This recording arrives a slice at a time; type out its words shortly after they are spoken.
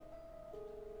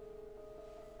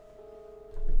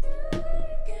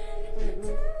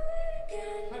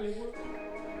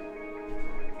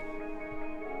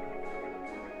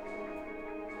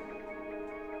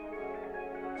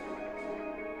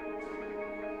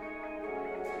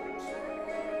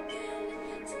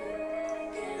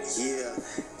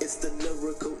It's the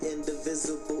lyrical,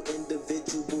 indivisible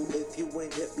individual. If you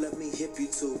ain't hip, let me hip you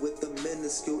too. With a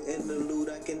minuscule interlude,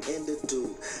 I can end a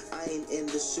dude. I ain't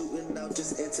into shooting, I'll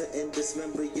just enter and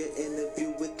dismember your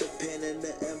interview with the pen and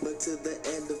the ember to the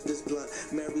end of this blunt.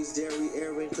 Mary's dairy,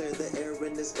 air and clear the air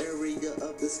in this area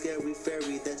of the scary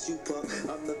fairy that you pump.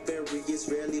 I'm the various,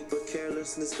 rarely, but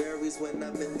carelessness varies when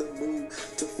I'm in the mood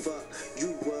to fuck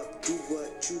you up. Do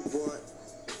what you want.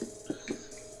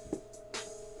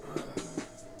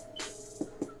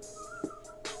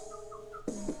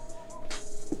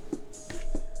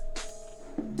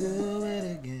 Do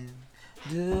it again.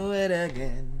 Do it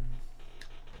again.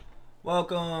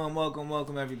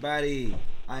 Welcome everybody.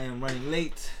 I am running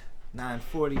late.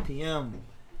 9:40 p.m.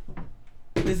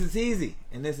 This is Heezy,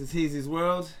 and this is Heezy's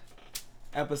World,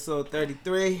 episode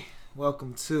 33.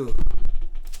 Welcome to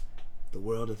the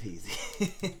world of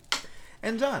Heezy.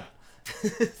 And John.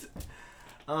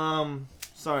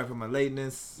 Sorry for my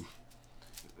lateness.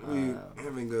 We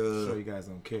having I'm sure you guys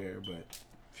don't care, but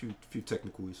few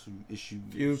technical issues.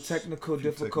 Few technical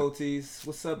difficulties.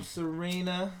 What's up,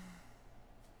 Serena?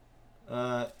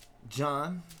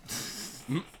 John.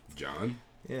 John.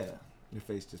 Yeah, your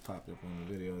face just popped up on the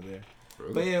video there.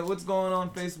 Really? But yeah, what's going on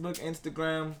Facebook,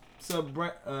 Instagram? What's up,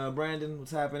 Brandon?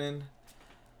 What's happening?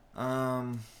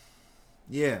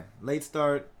 Yeah, late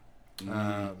start.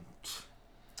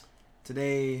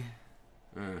 Today.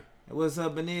 What's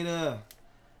up, Benita?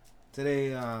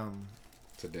 Today.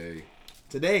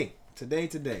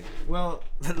 Well,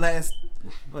 last,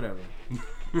 whatever.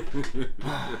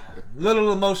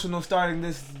 Little emotional starting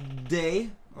this day.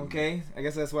 Okay, I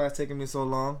guess that's why it's taking me so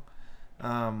long.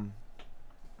 I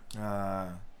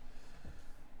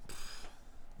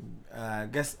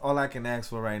guess all I can ask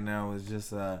for right now is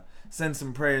just send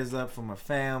some prayers up for my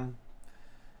fam.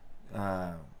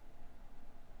 That's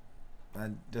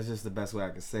just the best way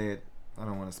I can say it. I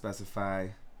don't want to specify.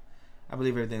 I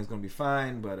believe everything's gonna be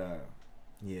fine, but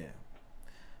yeah.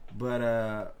 But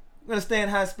I'm gonna stay in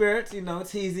high spirits. You know,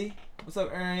 it's easy. What's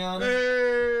up, Ariana?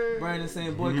 Hey. Brandon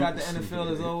saying boycott the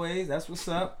NFL as always. That's what's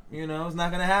up. You know, it's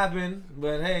not gonna happen.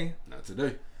 But hey, Not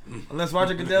today. unless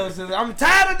Roger Goodell says I'm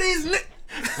tired of these.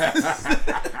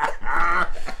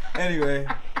 Anyway.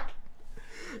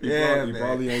 He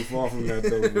probably ain't far from that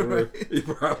though. Right. He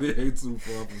probably ain't too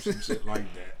far from some shit like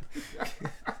that.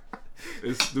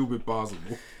 It's stupid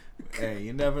possible. Hey,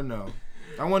 you never know.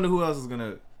 I wonder who else is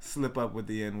gonna slip up with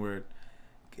the N-word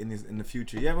in the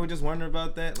future. You ever just wonder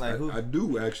about that? Like who? I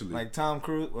do actually. Like Tom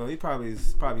Cruise. Well, he's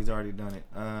already done it.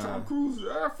 Tom Cruise.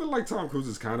 I feel like Tom Cruise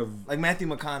is kind of like Matthew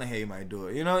McConaughey might do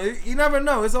it. You know, you never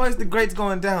know. It's always the greats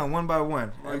going down one by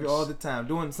one, all the time,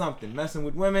 doing something, messing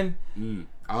with women.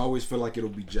 I always feel like it'll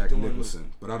be Jack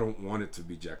Nicholson, but I don't want it to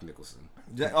be Jack Nicholson.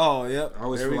 Oh, yep. I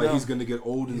always feel like he's gonna get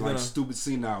old and like stupid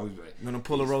senile. He's like, gonna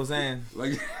pull a Roseanne.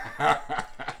 Like,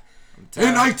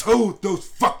 and I told those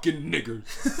fucking niggers.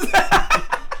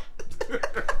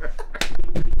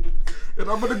 And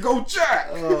I'm gonna go Jack.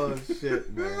 Oh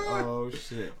shit, man. Oh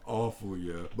shit. Awful,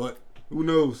 yeah. But who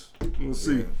knows? We'll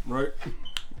see, right?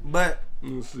 But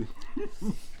We'll see.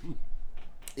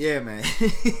 yeah, man.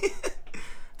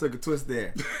 Took a twist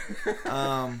there.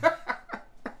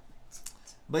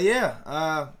 But yeah,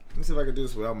 let me see if I can do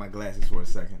this without my glasses for a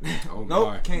second. Oh, nope,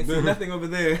 my. Can't see nothing over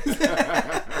there.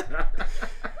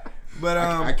 But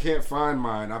I can't find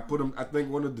mine. I put them. I think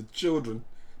one of the children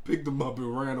picked them up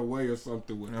and ran away or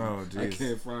something with them. Oh, jeez. I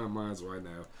can't find mine right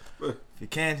now. But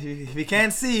if you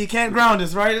can't see, you can't ground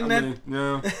us, right? Isn't I mean,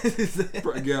 yeah,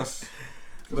 I guess.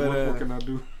 But what can I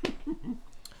do?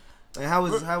 How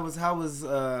was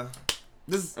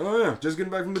this? Oh yeah, just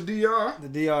getting back from the DR. The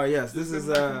DR, yes. This is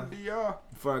the DR.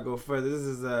 Before I go further, this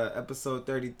is episode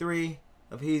 33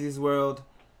 of Heezy's World,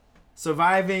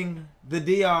 surviving the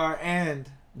DR and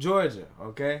Georgia.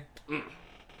 Okay.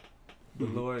 The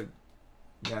Lord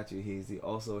got you, Heezy.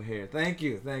 Also here. Thank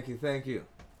you.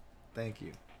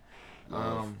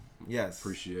 Yes.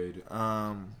 Appreciate it.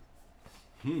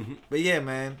 But yeah,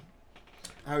 man.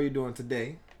 How are you doing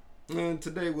today? And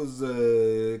today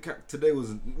wasn't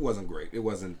great. It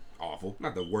wasn't awful.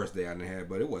 Not the worst day I had,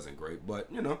 but it wasn't great.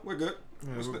 But you know, we're good.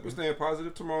 Yeah, we're staying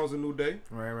positive. Tomorrow's a new day.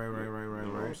 Right. You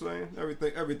know what I'm saying?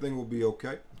 Everything will be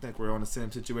okay. I think we're on the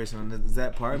same situation on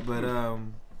that part, but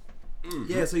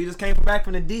yeah. So you just came back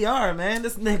from the DR, man.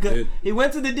 This nigga, he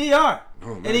went to the DR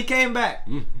and he came back.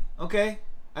 Okay.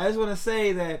 I just want to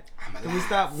say that can we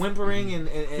stop whimpering and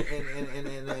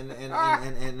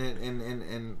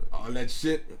all that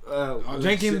shit,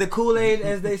 drinking the Kool-Aid,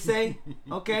 as they say.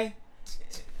 Okay.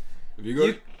 If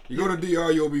you go to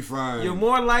DR, you'll be fine. You're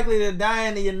more likely to die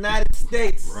in the United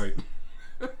States right.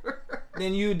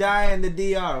 then you die in the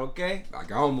DR, okay?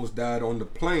 Like I almost died on the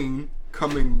plane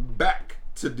coming back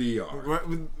to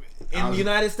DR. In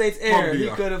United States air, he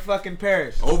could have fucking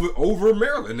perished. Over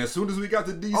Maryland. As soon as we got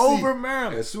to DC. Over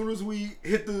Maryland. As soon as we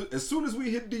hit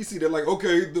DC, they're like,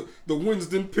 okay, the winds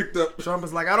then picked up. Trump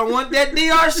is like, I don't want that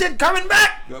DR shit coming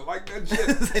back. I like that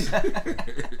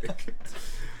shit.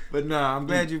 But nah, I'm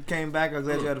glad you came back. I'm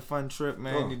glad you had a fun trip,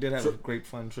 man. You did have a great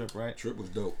fun trip, right? Trip was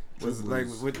dope.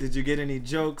 Did you get any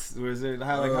jokes? Was there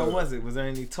how was it? Was there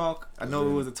any talk? I know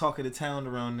it was a talk of the town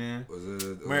around there. Was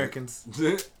it Americans?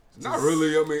 Not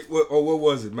really. I mean, what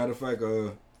was it? Matter of fact,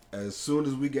 as soon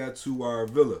as we got to our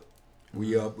villa,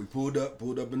 we pulled up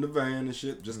in the van and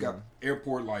shit. Just got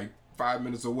airport like 5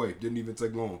 minutes away. Didn't even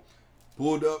take long.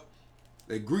 Pulled up.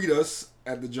 They greet us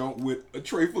at the joint with a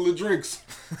tray full of drinks,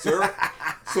 sir.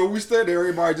 So we stand there.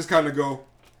 Everybody just kind of go.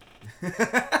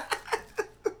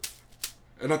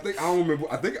 And I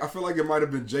feel like it might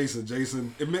have been Jason.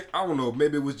 I don't know.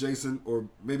 Maybe it was Jason or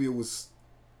maybe it was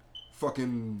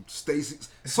fucking Stacy.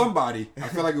 Somebody. I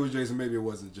feel like it was Jason. Maybe it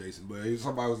wasn't Jason. But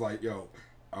somebody was like, yo,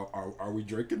 are we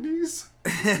drinking these?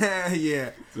 Yeah.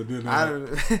 So then,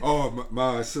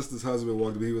 my sister's husband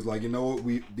walked up. He was like, you know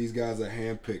what? These guys are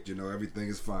handpicked. You know, everything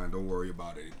is fine. Don't worry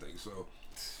about anything. So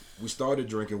we started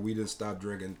drinking. We didn't stop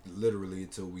drinking literally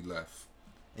until we left.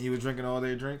 And you were drinking all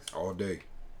their drinks? All day.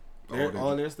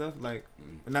 All their stuff? Like,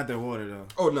 not their water, though.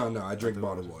 Oh, no. I drink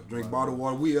bottled water. Bottled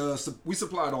water. We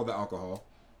supplied all the alcohol,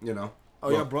 you know. Oh,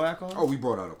 y'all brought alcohol? Oh, we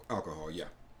brought out alcohol, yeah.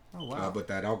 Oh, wow. But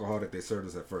that alcohol that they served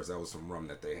us at first, that was some rum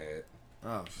that they had.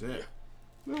 Oh, shit.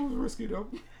 Yeah. That was risky, though.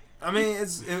 I mean,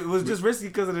 it was just risky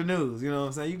because of the news, you know what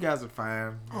I'm saying? You guys are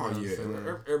fine. Oh, yeah.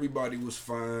 Everybody was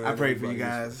fine. I prayed for you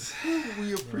guys.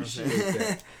 We appreciate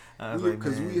that.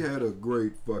 Because we had a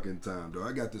great fucking time, though.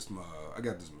 I got this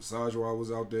massage while I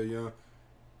was out there, young.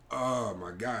 Oh,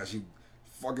 my gosh. She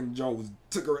fucking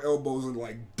took her elbows and,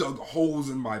 like, dug holes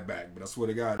in my back. But I swear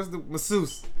to God. What's the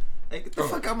masseuse? Hey, get the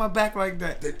fuck out my back like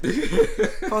that.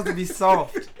 Supposed to be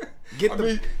soft.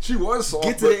 She was soft.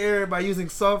 Get to the area by using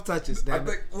soft touches.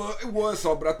 It was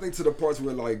soft, but I think to the parts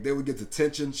where like they would get to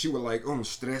tension, she would like,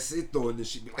 stressito, and then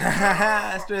she'd be like,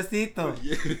 stressito.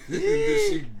 Yeah. And then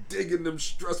she digging them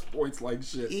stress points like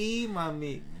shit.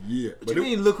 Mami. Yeah. What you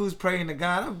mean? Look who's praying to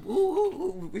God.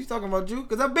 What you talking about, you?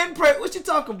 Because I've been praying. What you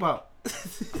talking about?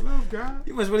 Love God.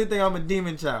 You must really think I'm a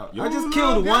demon child. I just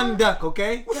killed one duck.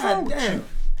 Okay. God damn.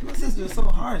 My sister is so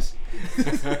harsh.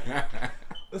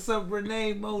 What's up,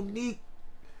 Renee Monique?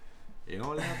 You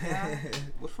don't laugh, God?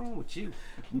 What's wrong with you?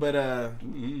 But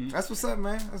that's what's up,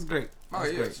 man. That's great.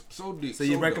 That's great. So deep. So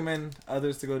you recommend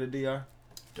others to go to DR?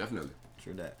 Definitely.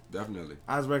 True that. Definitely.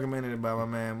 I was recommended by my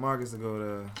man Marcus to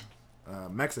go to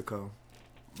Mexico.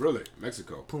 Really?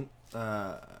 Mexico?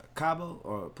 Cabo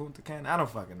or Punta Cana? I don't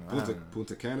fucking know.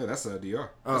 Punta Cana? That's DR.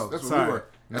 Oh, that's sorry. Where we were.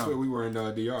 That's where we were in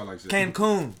DR. Like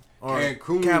Cancun. Or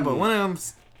Cancun. Cabo. One of them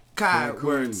Kai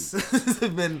words.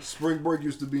 Spring break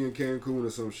used to be in Cancun or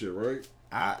some shit, right?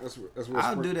 That's where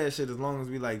I'll do that shit as long as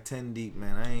we like 10 deep,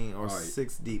 man. I ain't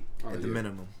 6 deep at the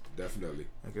minimum. Definitely.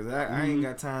 Because I ain't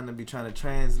got time to be trying to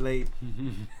translate. You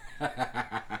know what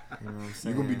I'm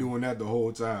saying? You're gonna be doing that the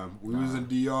whole time. We was in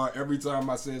DR. Every time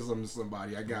I said something to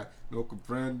somebody, I got no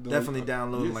comprendo. Definitely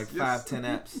downloading 5-10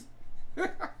 apps.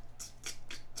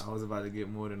 I was about to get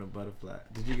more than a butterfly.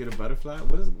 Did you get a butterfly?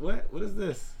 What is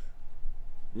this?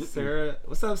 Sarah,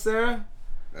 what's up, Sarah?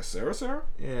 That's Sarah?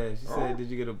 Yeah, she said, did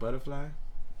you get a butterfly?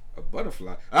 A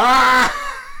butterfly? Ah!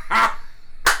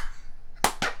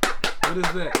 What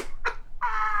is that?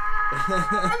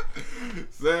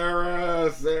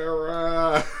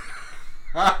 Sarah.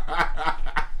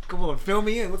 Come on, fill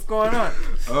me in. What's going on?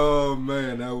 Oh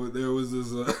man, there was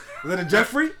this. Was that a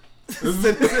Jeffrey?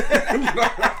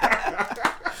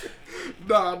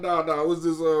 No. It was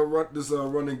this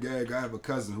running gag. I have a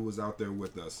cousin who was out there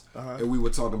with us, and we were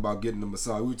talking about getting a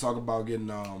massage. We were talking about getting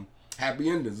happy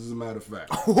endings. As a matter of fact,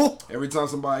 every time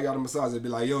somebody got a massage, they'd be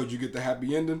like, "Yo, did you get the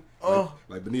happy ending?"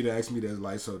 Like Benita asked me that,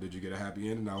 like, "So did you get a happy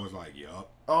ending?" I was like, "Yup."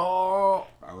 Oh.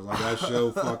 I was like, "That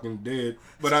show fucking did,"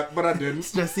 but I didn't.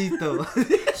 Stressito.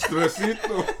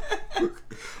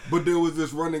 But there was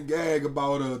this running gag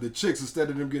about the chicks. Instead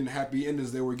of them getting happy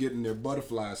endings, they were getting their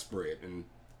butterflies spread and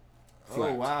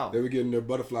flapped. Oh wow! They were getting their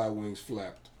butterfly wings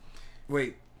flapped.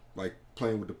 Wait, like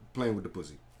playing with the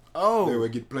pussy. Oh, they were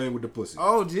playing with the pussy.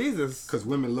 Oh Jesus! Because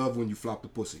women love when you flop the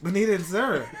pussy. Benita and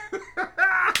Sarah.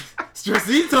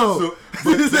 Stressito.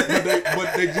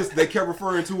 But they kept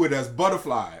referring to it as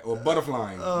butterfly or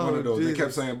butterflying. One of those. Jesus. They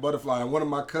kept saying butterfly. And one of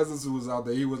my cousins who was out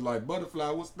there, he was like, "Butterfly,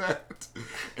 what's that?"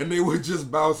 And they were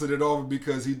just bouncing it off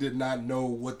because he did not know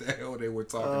what the hell they were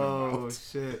talking about. Oh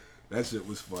shit. That shit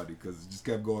was funny because it just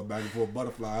kept going back and forth.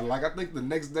 Butterfly. Like, I think the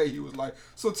next day he was like,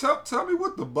 so tell me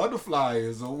what the butterfly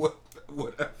is or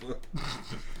whatever.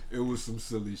 It was some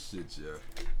silly shit, yeah.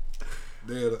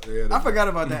 I forgot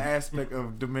about that aspect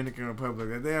of Dominican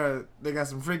Republic. They got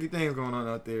some freaky things going on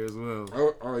out there as well.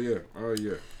 Oh yeah.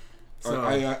 So,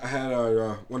 I had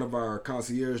one of our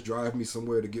concierge drive me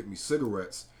somewhere to get me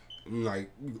cigarettes. And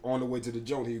like on the way to the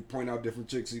joint, he'd point out different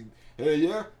chicks. Hey,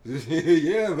 yeah,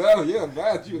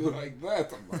 that you like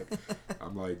that.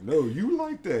 I'm like, no, you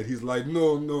like that. He's like,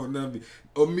 no,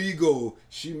 amigo.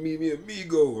 She meet me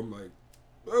amigo. I'm like,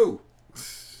 oh,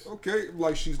 okay.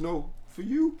 Like she's no. For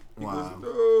you, he goes,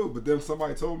 no. But then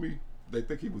somebody told me they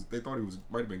thought he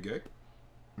might have been gay.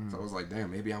 So I was like, damn,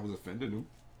 maybe I was offending him.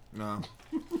 No,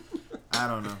 I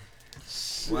don't know.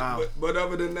 Wow. But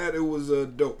other than that, it was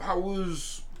dope. How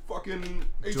was fucking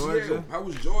ATL? Georgia? How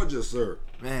was Georgia, sir?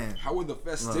 Man, how were the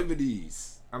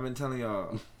festivities? Look, I've been telling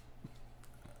y'all,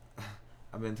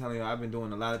 I've been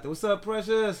doing a lot of things. What's up,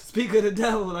 Precious? Speak of the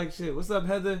devil, like shit. What's up,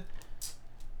 Heather?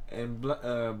 And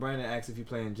Brandon asks if you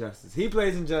play Injustice. He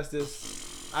plays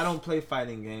Injustice. I don't play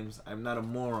fighting games. I'm not a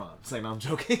moron. It's like, no, I'm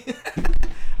joking.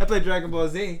 I play Dragon Ball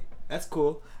Z. That's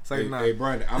cool. It's like, hey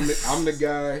Brandon, I'm the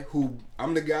guy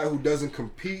who doesn't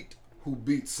compete, who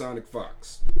beats Sonic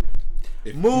Fox.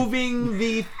 Moving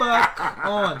the fuck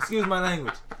on. Excuse my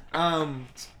language.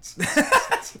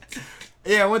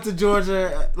 Yeah, I went to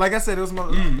Georgia. Like I said, it was my.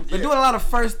 Been doing a lot of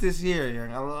firsts this year,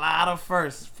 young. A lot of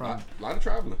firsts from. A lot of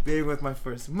traveling. Being with my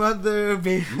first mother,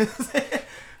 being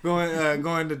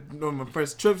going to my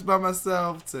first trips by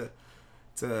myself, to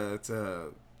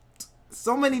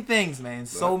so many things, man.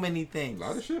 So many things. A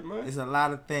lot of shit, man. It's a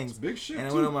lot of things. It's big shit. And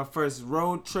I went on my first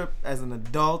road trip as an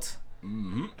adult.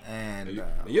 Mm-hmm. And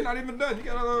you're not even done. You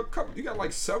got a couple. You got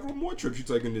like several more trips you're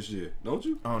taking this year, don't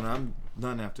you? Oh no, I'm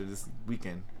done after this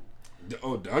weekend.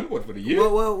 Oh, done? What, for the year?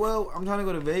 Well, I'm trying to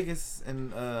go to Vegas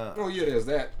in oh yeah, there's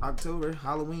that. October,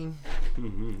 Halloween.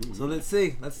 Mm-hmm. So let's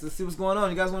see what's going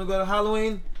on. You guys want to go to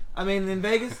Halloween? I mean, in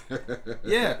Vegas?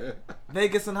 Yeah,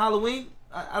 Vegas and Halloween.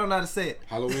 I don't know how to say it.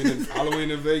 Halloween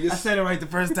in Vegas. I said it right the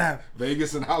first time.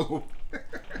 Vegas and Halloween.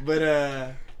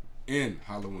 But in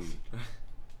Halloween.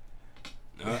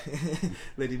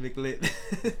 Lady McLit.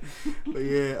 But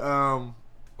yeah,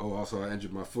 Oh, also I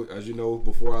injured my foot. As you know,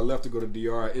 before I left to go to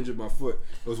DR, I injured my foot.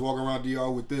 I was walking around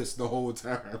DR with this the whole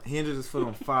time. He injured his foot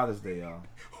on Father's Day, y'all.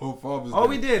 On Father's Day. All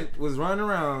we did was run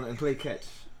around and play catch.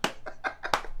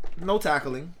 No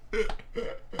tackling.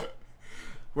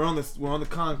 We're on the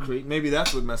concrete. Maybe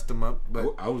that's what messed him up.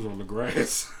 But I was on the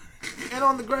grass. And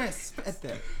on the grass at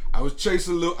that. I was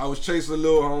chasing a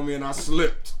little homie and I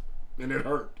slipped and it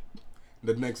hurt.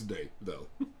 The next day though.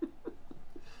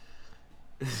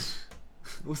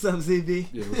 What's up, ZB?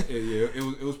 Yeah,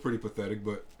 it was pretty pathetic,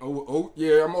 but oh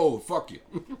yeah, I'm old. Fuck you.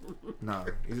 No,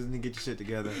 you just need to get your shit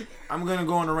together. I'm gonna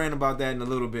go on a rant about that in a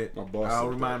little bit. My boss I'll said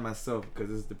remind that. myself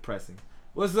because it's depressing.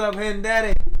 What's up, Hen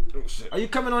Daddy? Oh, shit. Are you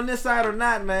coming on this side or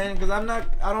not, man? Because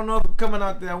I don't know if I'm coming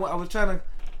out there. I was trying to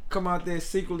come out there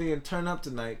secretly and turn up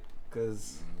tonight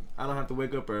because I don't have to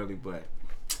wake up early, but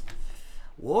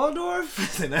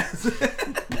Waldorf.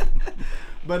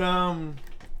 But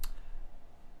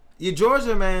yeah,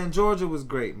 Georgia, man. Georgia was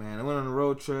great, man. I went on a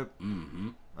road trip. Mm-hmm.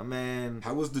 My man.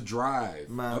 How was the drive?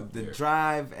 The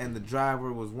drive and the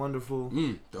driver was wonderful.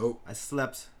 Dope. I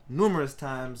slept numerous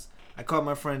times. I caught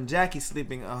my friend Jackie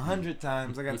sleeping 100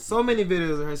 times. I got so many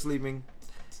videos of her sleeping.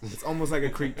 It's almost like a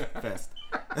creep fest.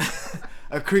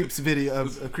 A creeps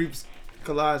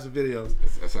collage of videos.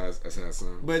 That's how it sounds.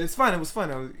 But it's fun. It was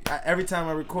fun. Every time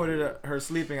I recorded her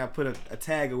sleeping, I put a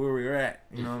tag of where we were at.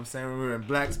 You know what I'm saying? We were in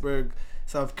Blacksburg,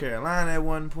 South Carolina at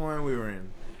one point. We were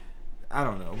in, I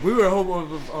don't know. We were all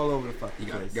over the fucking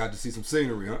place. Got to see some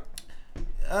scenery,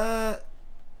 huh?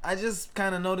 I just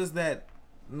kind of noticed that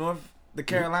the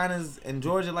Carolinas and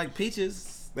Georgia like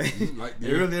peaches. They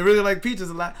really like peaches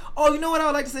a lot. Oh, you know what I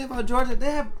would like to say about Georgia?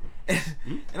 They have,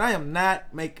 and I am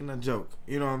not making a joke.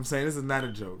 You know what I'm saying? This is not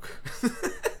a joke.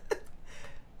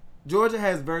 Georgia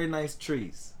has very nice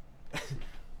trees.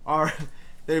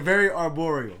 They're very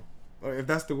arboreal, or if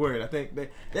that's the word. I think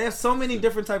they have so many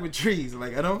different type of trees.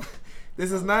 Like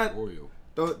this is not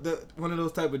the one of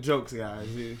those type of jokes, guys.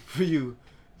 For you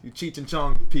Cheech and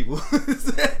Chong people.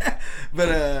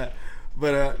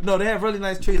 But no, they have really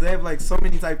nice trees. They have like so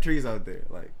many type trees out there,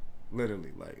 like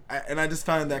literally, like. And I just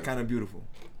find that kind of beautiful.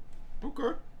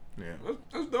 Okay. Yeah.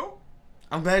 That's dope.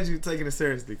 I'm glad you're taking it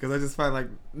seriously because I just find like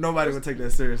nobody would take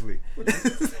that seriously. What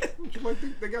you might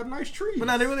think they got nice trees. But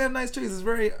no, they really have nice trees. It's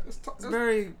very.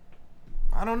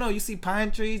 I don't know. You see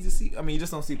pine trees. You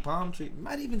just don't see palm trees. You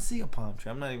might even see a palm tree.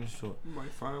 I'm not even sure. You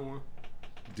might find one.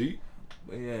 Deep,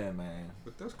 But yeah, man.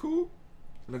 but that's cool.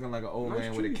 Looking like an old Nice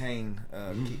man with a trees. cane,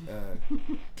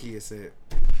 Kia said.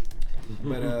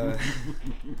 But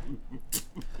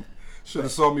Should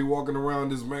have saw me walking around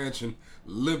this mansion,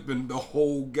 limping the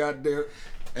whole goddamn.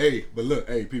 Hey, but look,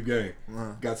 hey, peep game.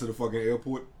 Got to the fucking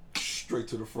airport, straight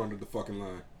to the front of the fucking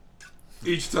line.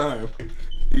 Each time,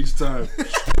 straight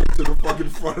to the fucking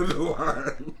front of the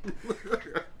line.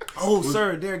 oh,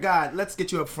 sir, dear God, let's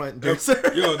get you up front, dear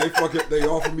sir. Yo, they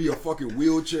offered me a fucking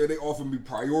wheelchair. They offered me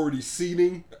priority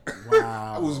seating.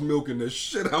 Wow. I was milking the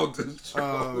shit out this show.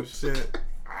 Oh shit.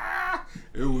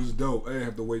 It was dope. I didn't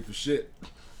have to wait for shit.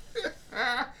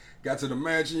 Got to the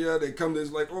mansion, yeah. They come there,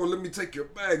 it's like, oh, let me take your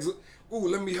bags. Oh,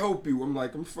 let me help you. I'm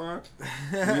like, I'm fine.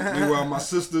 Meanwhile, my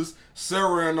sisters,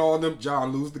 Sarah and all them,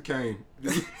 John, lose the cane.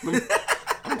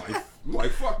 I'm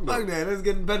like, fuck no. Fuck that. Let's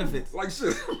get benefits. Like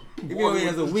shit. If he only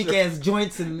has a weak ass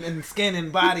joints and skin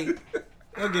and body,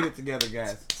 he'll get it together,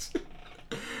 guys.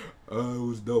 It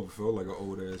was dope. It felt like an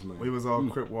old ass man. We was all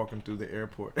crip walking through the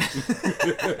airport.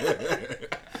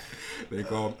 They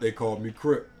called me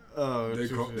Crip. Oh, They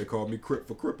shit. called me Crip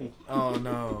for cripple. Oh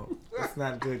no, that's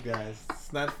not good, guys.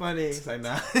 It's not funny. It's like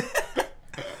nah.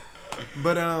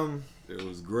 But It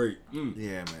was great.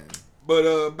 yeah, man.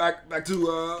 But back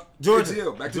to Georgia.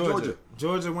 ATL. Back to Georgia.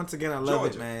 Georgia, once again, I love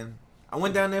Georgia. it, man. I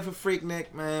went down there for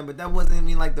Freaknik, man, but that wasn't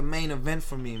even like the main event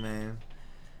for me, man.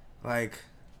 Like,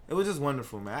 it was just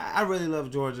wonderful, man. I really love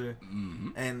Georgia,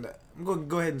 and I'm gonna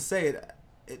go ahead and say it.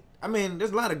 I mean,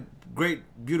 there's a lot of great,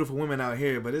 beautiful women out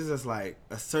here, but it's just like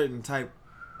a certain type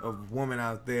of woman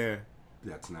out there.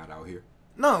 That's not out here.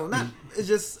 No, not. It's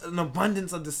just an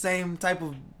abundance of the same type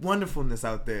of wonderfulness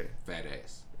out there. Fat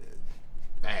ass.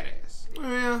 Fat ass.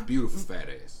 Yeah, Beautiful fat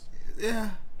ass. yeah.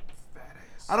 Fat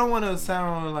ass. I don't want to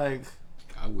sound like.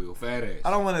 I will. Fat ass. I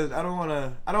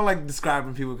don't like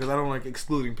describing people because I don't like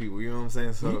excluding people. You know what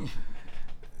I'm saying? So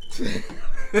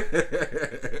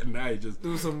Now you just. it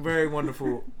was some very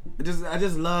wonderful. I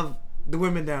just love the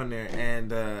women down there,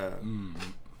 and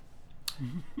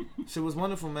shit was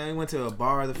wonderful, man. We went to a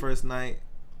bar the first night.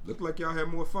 Looked like y'all had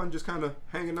more fun just kind of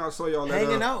hanging out. Saw y'all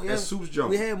Hanging out, yeah. at Soup's Jump.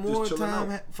 We had more Just chilling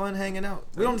time, out. fun hanging out.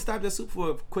 We only stopped at Soup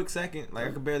for a quick second. Like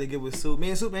I could barely get with Soup. Me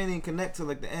and Soup ain't even connect to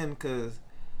like the end because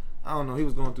I don't know. He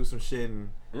was going through some shit,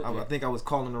 and I think I was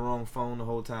calling the wrong phone the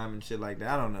whole time and shit like that.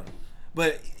 I don't know.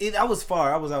 But I was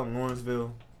far. I was out in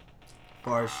Lawrenceville.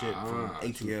 Far as shit from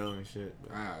ATL and shit.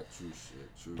 But, True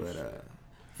shit. True but shit.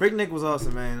 Freaknik was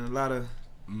awesome, man. A lot of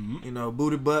you know,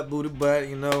 booty butt.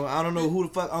 You know, I don't know who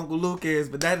the fuck Uncle Luke is,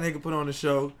 but that nigga put on the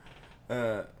show.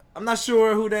 I'm not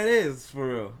sure who that is for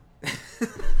real.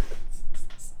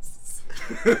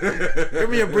 Give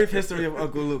me a brief history of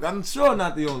Uncle Luke. I'm sure I'm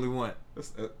not the only one.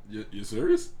 You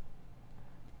serious?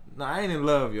 No, I ain't in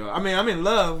love, yo. I mean, I'm in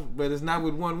love, but it's not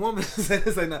with one woman.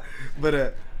 It's like, nah.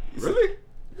 But Really?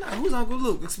 nah, who's Uncle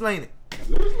Luke? Explain it.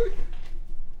 Seriously?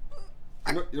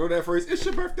 You know that phrase? It's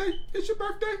your birthday. It's your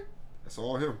birthday. That's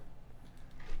all him.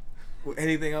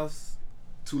 Anything else?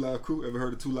 2 Live Crew. Ever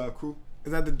heard of 2 Live Crew?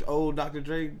 Is that the old Dr.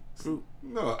 Dre group?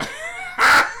 No.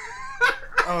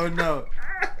 Oh no,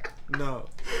 no.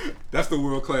 That's the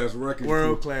world class record.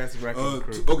 World crew. class record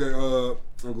crew. Okay.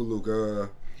 Uncle Luke.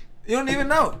 You don't even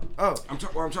know. Oh, I'm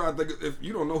trying to think. If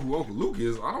you don't know who Uncle Luke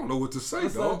is, I don't know what to say,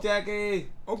 what's dog. up, Jackie?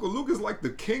 Uncle Luke is like the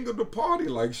king of the party,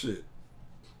 like shit.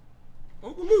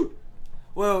 Uncle Luke.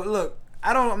 Well, look,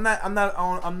 I'm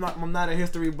not a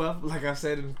history buff, like I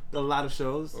said in a lot of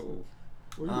shows. Oh.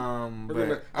 But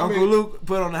I Uncle mean, Luke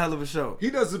put on a hell of a show. He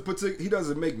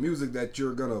doesn't make music that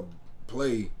you're gonna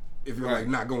play if you're like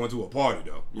not going to a party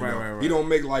though. You know? Right. He don't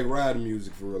make like riding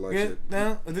music for real like Yeah, shit.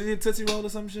 now did he Tootsie Roll or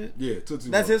some shit? Yeah, Tootsie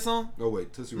That's Roll. his song. No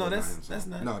wait, Tootsie Roll. No, not him. that's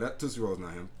not. No, that Tootsie Roll's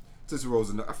not him. Tootsie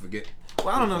Roll's I forget. Well,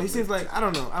 I don't know. He seems like I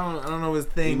don't know his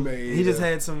thing. He just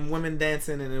had some women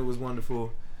dancing and it was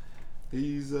wonderful.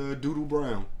 He's Doodle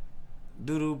Brown.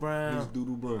 Doodle Brown. He's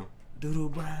Doodle Brown. Doodle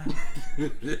Brown.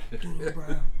 Doodle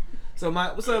Brown. So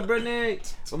what's up, Brittany?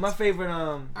 Well, my favorite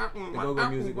the go-go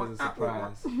music was a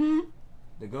surprise.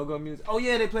 The go-go music. Oh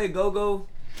yeah, they played go-go.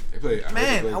 They play.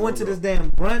 Man, I went to this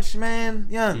damn brunch, man.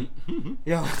 Young.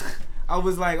 Yo, I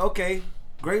was like, okay,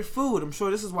 great food. I'm sure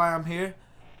this is why I'm here.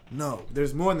 No,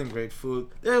 there's more than great food.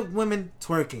 There's women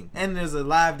twerking, and there's a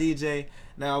live DJ.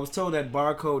 Now I was told that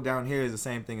Barcode down here is the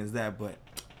same thing as that, but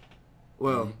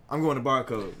well, I'm going to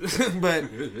Barcode.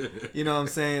 But you know what I'm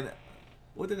saying?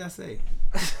 What did I say?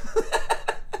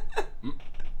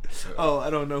 Oh, I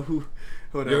don't know who.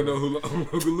 You don't know who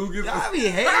Uncle Luke is? I be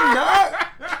hating,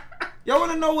 dog. Y'all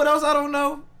want to know what else I don't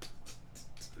know?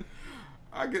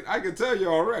 I can tell you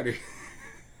already.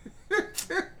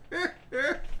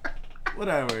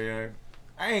 Whatever, yeah.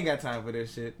 I ain't got time for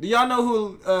this shit. Do y'all know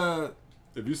who?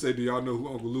 If you say, do y'all know who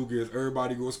Uncle Luke is?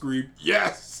 Everybody gonna scream,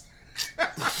 yes!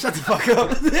 Shut the fuck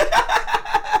up.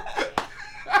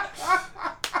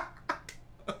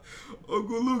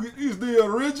 Uncle Luke is the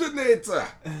originator.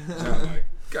 Sound like,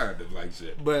 kind of like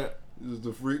shit. But This is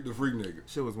the freak nigga.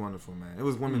 shit was wonderful, man. It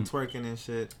was women twerking and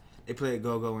shit. They played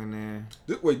go-go in there.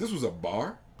 Wait, this was a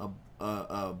bar? A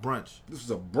brunch. This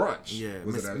was a brunch. Yeah,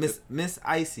 Was Miss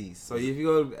Icy's. So if you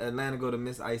go to Atlanta, go to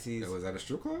Miss Icy's. Was that a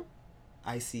strip club?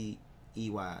 ICEYS.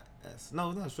 No, it's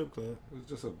not a strip club. It was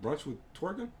just a brunch with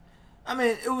twerking? I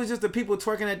mean, it was just the people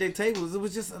twerking at their tables. It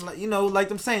was just like, you know, like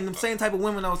them same type of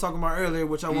women I was talking about earlier,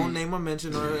 which I won't name or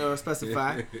mention or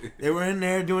specify. They were in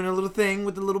there doing a little thing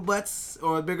with the little butts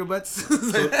or bigger butts.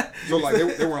 So like they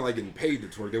weren't like getting paid to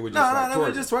twerk. They were just they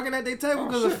were just twerking at their table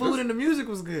because the food and the music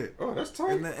was good. Oh, that's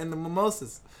tight. And the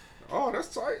mimosas. Oh, that's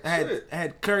tight. I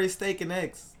had curry, steak, and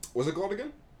eggs. What's it called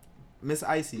again? Miss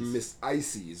Icy's. Miss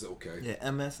Icy's. Okay. Yeah,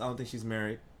 MS. I don't think she's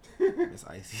married. Miss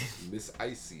Icy's. Miss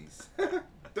Icy's.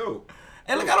 Dope.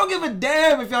 And look, I don't give a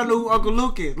damn if y'all know who Uncle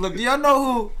Luke is. Look, do y'all know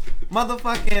who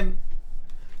motherfucking...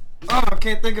 Oh, I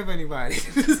can't think of anybody.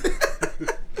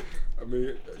 I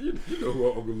mean, you know who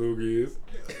Uncle Luke is.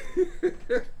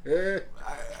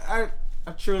 I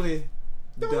truly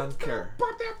don't care.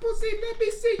 Pop that pussy, let me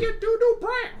see your doo-doo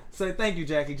brown. So thank you,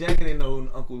 Jackie. Jackie didn't know who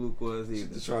Uncle Luke was She's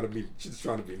either. just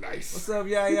trying to be nice. What's up,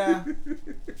 yeah?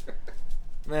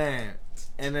 Man.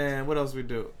 And then what else we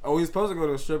do? Oh, we was supposed to go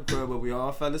to a strip club, but we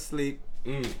all fell asleep.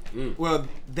 Well,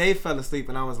 they fell asleep,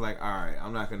 and I was like, all right,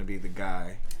 I'm not gonna be the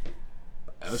guy.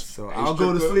 So I'll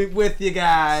go to sleep with you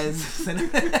guys.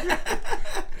 Ain't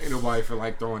nobody feel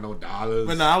like throwing no dollars.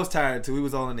 But no, I was tired too. We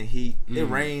was all in the heat. It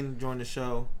rained during the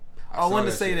show. I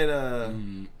wanted to say that it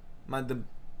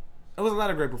was a lot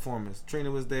of great performers.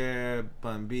 Trina was there.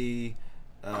 Bun B.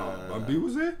 Bun B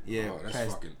was there? Yeah. Oh,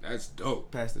 that's dope.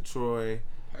 Pastor Troy.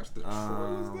 Pastor Troy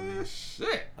was there?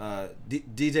 Shit.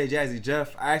 DJ Jazzy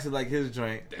Jeff. I actually like his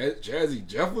joint. That Jazzy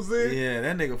Jeff was there? Yeah,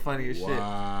 that nigga funny as shit.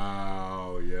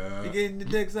 Wow, yeah. You getting your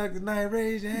dick sucked tonight?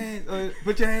 Raise your hands. Or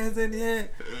put your hands in the air.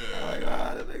 I'm like,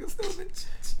 that nigga stupid.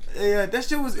 Yeah, that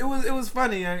shit was. It was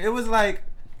funny. It was like.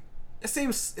 It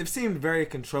seemed very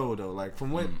controlled though. Like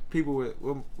from what people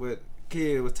what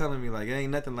kid was telling me, like it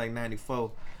ain't nothing like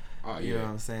 '94. Oh, you know what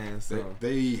I'm saying? So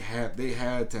they had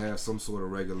to have some sort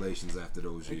of regulations after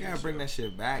those years. You gotta bring that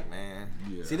shit back, man.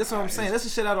 Yeah, see, that's what I'm saying. That's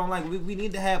the shit I don't like. We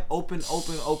need to have open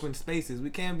spaces. We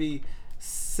can't be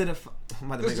I'm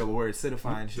about to make up a word.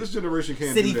 Citifying shit. This generation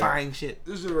can't do that. Cityfying shit.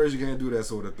 This generation can't do that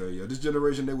sort of thing, yo. This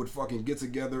generation, they would fucking get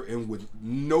together and with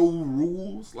no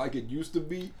rules like it used to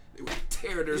be, they would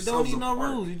tear themselves apart. You don't need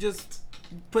no rules. You just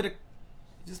put a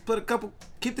couple,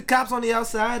 keep the cops on the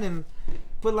outside and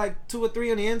put like 2 or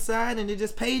 3 on the inside, and they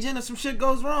just page in if some shit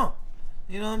goes wrong.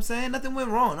 You know what I'm saying? Nothing went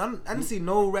wrong. I didn't see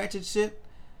no ratchet shit.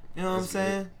 You know what I'm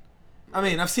saying? I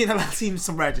mean, I've seen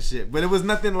some ratchet shit, but it was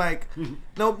nothing like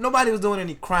nobody was doing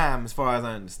any crime as far as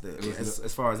I understood.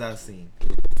 As far as I've seen.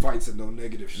 Fights and no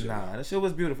negative shit. Nah, that shit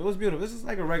was beautiful. It was beautiful. This is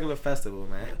like a regular festival,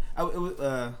 man. It was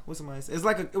what somebody said.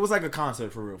 It was like a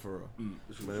concert for real.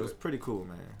 But it was pretty cool,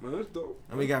 man. Man, that's dope.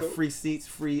 And we got free seats,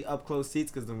 free up close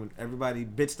seats, because everybody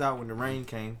bitched out when the rain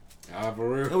came. Ah, for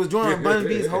real. It was during Bun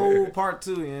B's whole part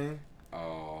too, yeah.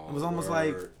 Oh, it was almost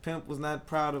like Pimp was not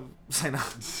proud of.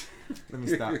 Let me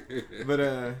stop. But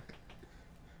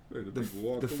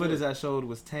the footage I showed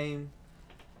was tame.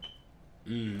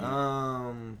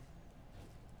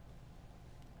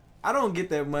 I don't get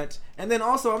that much, and then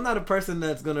also I'm not a person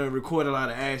that's gonna record a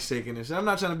lot of ass shaking and shit. I'm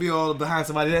not trying to be all behind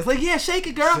somebody that's like, yeah, shake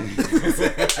it, girl.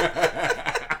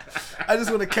 I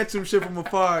just want to catch some shit from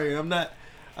afar. Yeah. I'm not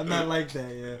like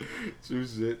that. Yeah. True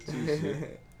shit.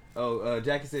 Oh,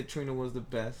 Jackie said Trina was the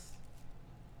best.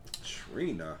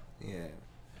 Trina. Yeah.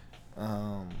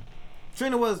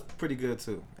 Trina was pretty good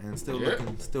too, and still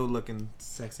looking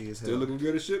sexy as hell. Still looking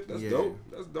good as shit. That's dope.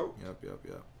 That's dope. Yep.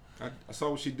 I saw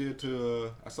what she did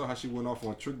to. I saw how she went off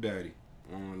on Trick Daddy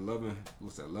on Lovin'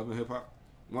 Hip Hop,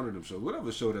 one of them shows,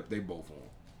 whatever show that they both on.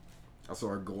 I saw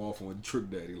her go off on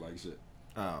Trick Daddy like shit.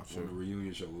 Oh, sure. On the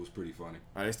reunion show, it was pretty funny.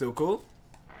 Are they still cool?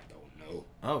 I don't know.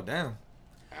 Oh, damn.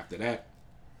 After that,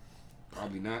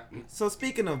 probably not. So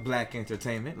speaking of black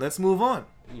entertainment, let's move on.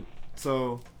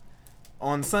 So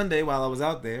on Sunday, while I was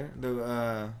out there,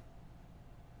 the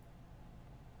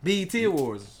BET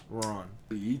Awards were on.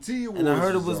 BET Awards. And I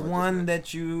heard it was one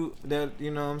that you know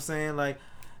what I'm saying, like,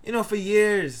 you know, for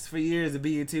years the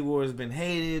BET Awards have been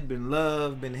hated, been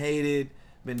loved, been hated,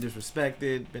 been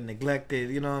disrespected, been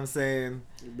neglected, you know what I'm saying?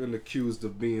 You've been accused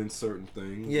of being certain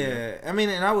things. Yeah. I mean,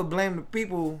 and I would blame the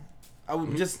people. I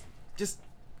would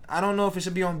I don't know if it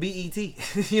should be on BET.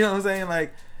 You know what I'm saying?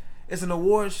 Like, it's an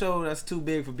award show that's too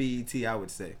big for BET, I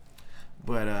would say.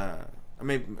 But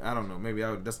maybe I don't know. Maybe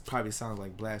that's probably sounds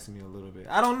like blasphemy a little bit.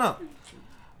 I don't know.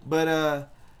 But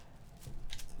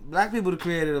black people, the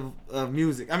creators of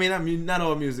music. I mean, not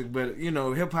all music, but you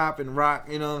know, hip hop and rock.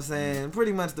 You know what I'm saying?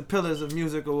 Pretty much the pillars of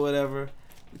music or whatever.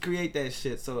 We create that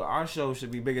shit. So our show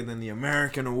should be bigger than the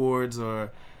American Awards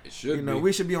or. It should you know, be.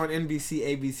 we should be on NBC,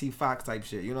 ABC, Fox type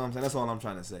shit. You know what I'm saying? That's all I'm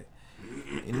trying to say.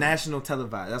 National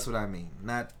televised. That's what I mean.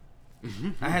 Not.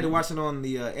 I had to watch it on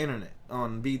the internet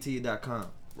on BT.com.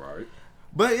 Right.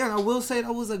 But yeah, I will say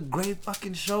that was a great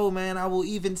fucking show, man. I will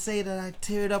even say that I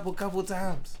teared up a couple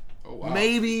times. Oh wow.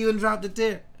 Maybe even dropped a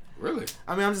tear. Really?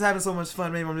 I mean, I'm just having so much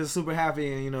fun. Maybe I'm just super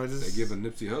happy and you know just. They give a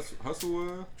Nipsey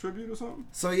Hussle tribute or something?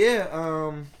 So yeah,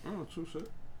 Oh, true shit.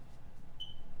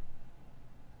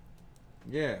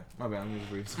 yeah. My bad. I'm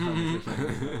just reading.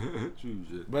 True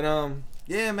shit. But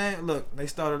yeah, man. Look, they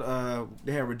started.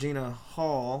 They had Regina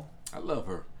Hall. I love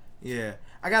her. Yeah,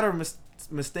 I got her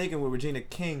mistaken with Regina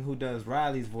King, who does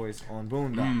Riley's voice on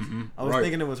Boondocks. I was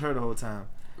thinking it was her the whole time.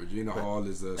 Regina Hall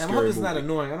is a And scary I hope it's movie. not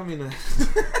annoying. I don't mean to.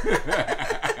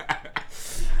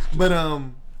 But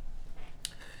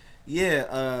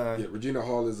yeah. Yeah, Regina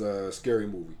Hall is a scary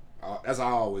movie. That's how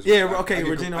I always. Yeah. I Okay. get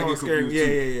Regina I Hall get scary. confused,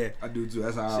 Yeah. too. Yeah. Yeah. I do too.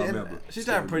 That's how I remember. She's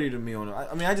Scary not pretty to me on her.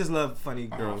 I mean, I just love funny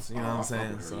girls. You know what I'm I fuck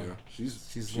saying? with her, So yeah.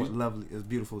 She's lovely. It's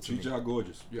beautiful to She's me. Jai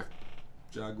Gorgeous. Yeah.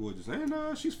 Jai Gorgeous.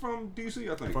 And she's from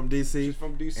DC, I think. From DC. She's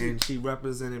from DC. And she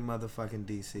represented motherfucking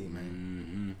DC,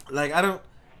 man. Mm-hmm. Like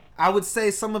I would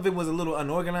say some of it was a little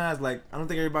unorganized. Like I don't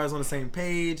think everybody's on the same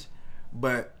page,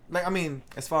 but like I mean,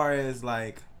 as far as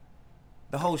like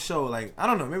the whole show, like I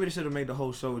don't know, maybe they should have made the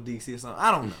whole show DC or something.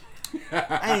 I don't know.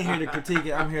 I ain't here to critique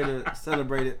it. I'm here to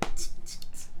celebrate it.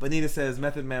 Bonita says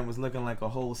Method Man was looking like a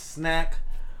whole snack.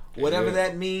 Whatever Yeah.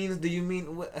 that means. Do you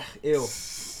mean what? Ew.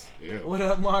 Yeah. What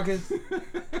up, Marcus?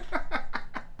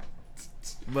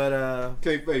 But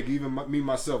Can't fake. Even me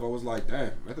myself, I was like,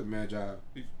 damn, Method Man job.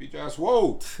 He just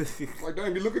swole. Like,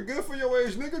 damn, you looking good for your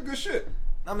age, nigga. Good shit.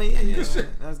 I mean, yeah, man.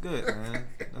 That's good, man.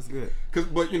 That's good.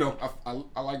 But you know,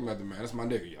 I like Method Man. That's my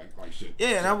nigga. Like shit.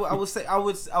 Yeah, and I would say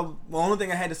the only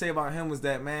thing I had to say about him was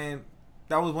that, man,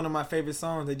 that was one of my favorite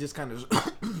songs. They just kind of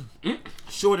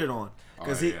shorted on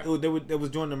because it was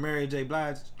during the Mary J.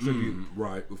 Blige tribute.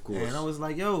 Right, of course. And I was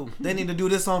like, yo, they need to do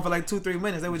this song for like 2-3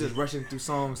 minutes. They were just rushing through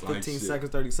songs, Like 15 shit.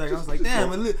 seconds, 30 seconds. I was like,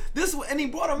 damn, and this, and he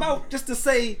brought him out just to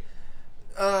say,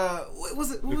 what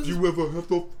was it? What was if you ever have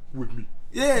to with me.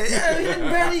 Yeah, he didn't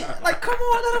barely, like, come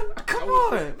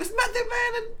on, it's Method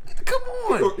Man, and come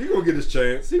on. He gonna get his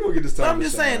chance. He gonna get his time. But I'm to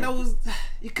just shine. saying,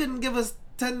 you couldn't give us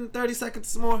 10-30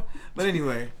 seconds more. But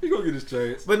anyway. He gonna get his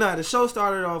chance. But nah, the show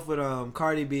started off with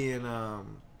Cardi B and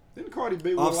Didn't Cardi B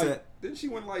win Offset. like? Didn't she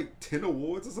win like 10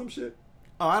 awards or some shit?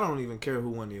 oh, I don't even care who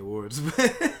won the awards.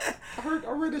 I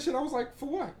read that shit. I was like, for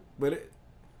what? But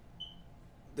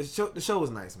the show was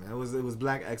nice, man. It was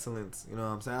black excellence. You know what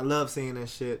I'm saying? I love seeing that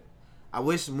shit. I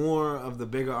wish more of the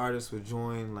bigger artists would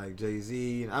join, like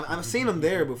Jay-Z. I've seen them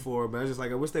there before, but I was just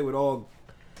like, I wish they would all.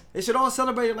 They should all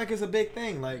celebrate it like it's a big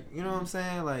thing. Like, you know what I'm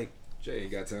saying? Like Jay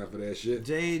ain't got time for that shit.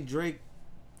 Jay, Drake,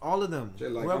 all of them. Jay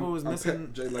like, Whoever I'm- was I'm missing.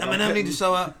 pet- Jay like, I'm Eminem petting- need to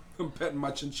show up. I'm petting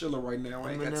my chinchilla right now.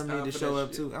 I ain't got Eminem time need to for show that up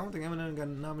shit. too. I don't think Eminem got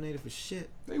nominated for shit.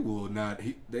 They will not.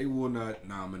 They will not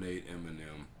nominate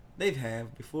Eminem. They've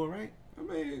have before, right? I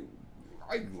mean,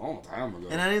 like a long time ago.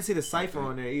 And I didn't see the cipher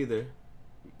on there either.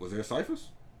 Was there ciphers?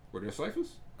 Were there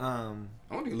ciphers? I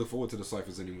don't even look forward to the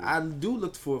ciphers anymore. I do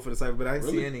look forward for the cipher, but I didn't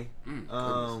see Really? any.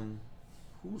 Goodness.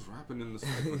 Who's rapping in the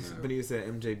cipher now? Benita said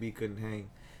MJB couldn't hang.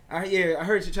 I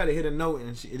heard she tried to hit a note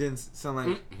and it didn't sound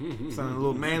like sounded a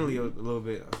little manly a little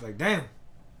bit. I was like, damn.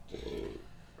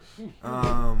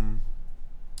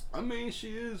 I mean, she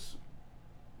is.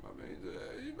 I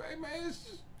mean, man,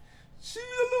 she's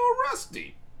a little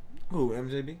rusty. Who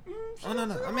MJB? She's Oh no. a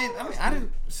little I mean, rusty. I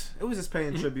didn't. It was just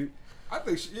paying tribute. I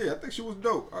think she was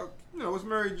dope. It's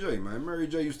Mary J, man. Mary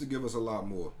J used to give us a lot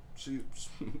more.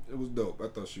 It was dope. I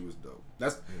thought she was dope.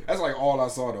 That's like all I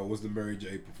saw though was the Mary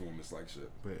J performance, like shit.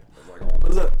 But, That's like all.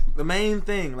 but look, the main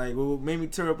thing, like what made me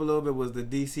tear up a little bit, was the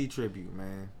DC tribute,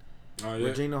 man. Oh yeah.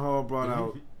 Regina Hall brought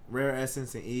out Rare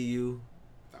Essence and EU.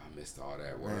 I missed all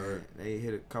that Man, word. they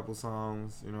hit a couple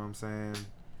songs, you know what I'm saying?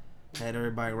 Had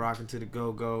everybody rocking to the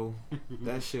go-go.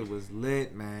 That shit was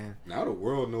lit, man. Now the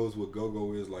world knows what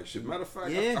go-go is, like shit. Matter of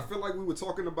fact, Yeah. I feel like we were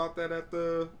talking about that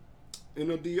in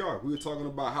the DR. We were talking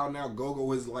about how now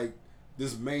go-go is like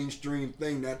this mainstream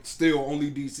thing that still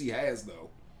only DC has though.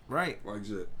 Right. Like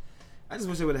shit. I just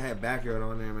wish they would have had backyard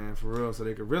on there, man, for real, so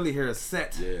they could really hear a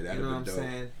set. Yeah, that'd you know have been what I'm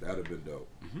dope. saying? That'd have been dope.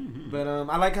 But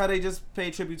I like how they just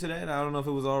paid tribute to that. I don't know if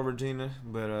it was all Regina,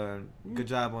 but good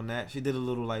job on that. She did a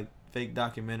little like fake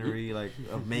documentary like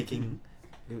of making,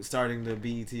 starting the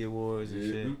BET Awards and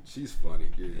shit. She's funny.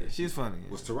 Yeah, she's funny.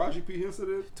 Was Taraji P. Henson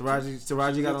there?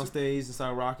 Taraji got on stage and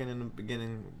started rocking in the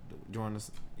beginning during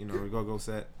the go-go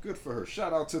set. Good for her.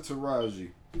 Shout out to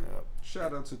Taraji. Yep.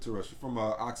 Shout out to Taraji from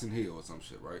Oxon Hill or some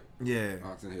shit, right? Yeah.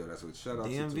 Oxon Hill. That's what. Shout out to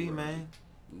DMV, Taraji. man.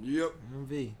 Yep.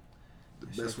 DMV. The That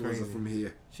best shit's ones are crazy. from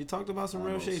here. She talked about some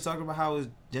real Almost. shit. She talked about how it was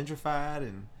gentrified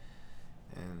and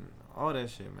all that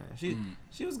shit, man.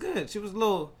 She was good. She was a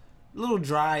little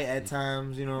dry at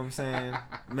times, you know what I'm saying?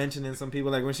 Mentioning some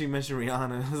people, like when she mentioned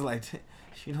Rihanna, it was like,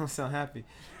 she don't sound happy.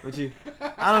 But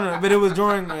I don't know, but it was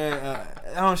during,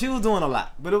 she was doing a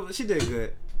lot, but she did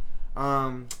good.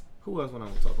 Who else when I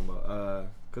was talking about?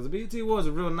 Cause the BET Awards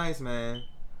are real nice, man.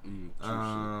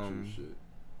 True shit.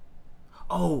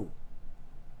 Oh,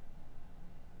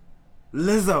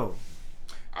 Lizzo.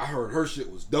 I heard her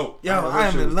shit was dope. Yo, I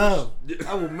am in love.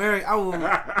 I will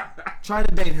try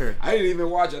to date her. I didn't even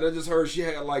watch it. I just heard she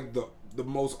had like the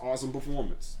most awesome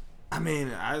performance. I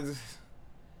mean,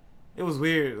 it was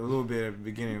weird a little bit at the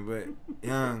beginning, but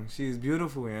she's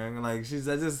beautiful, young. Like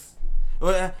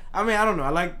I mean, I don't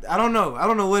know. I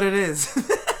don't know what it is.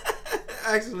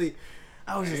 Actually,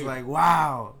 I was just like,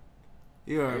 wow,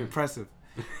 you are impressive.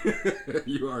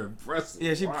 You are impressive.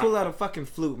 Yeah, she Wow. pulled out a fucking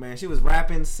flute, man. She was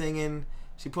rapping, singing.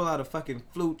 She pulled out a fucking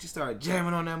flute. She started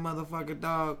jamming on that motherfucker,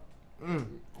 dog.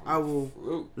 I will.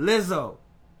 Flute. Lizzo,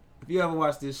 if you ever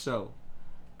watch this show,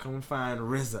 come find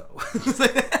Rizzo.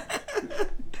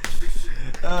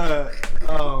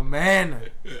 Oh man,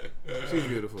 she's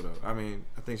beautiful though. I mean,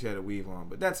 I think she had a weave on,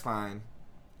 but that's fine.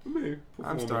 I mean,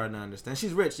 I'm performing. starting to understand.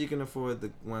 She's rich. She can afford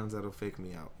the ones that'll fake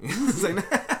me out. It's like,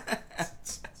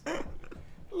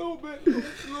 A little bit.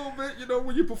 You know,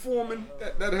 when you're performing,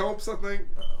 that helps. I think.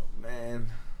 man,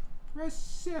 Press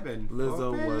 7.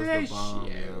 Lizzo was the bomb,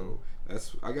 yo.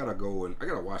 I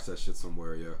gotta watch that shit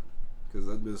somewhere, yeah. Because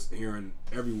I'm just hearing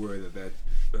everywhere that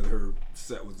her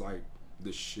set was like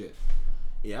the shit.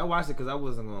 yeah, I watched it because I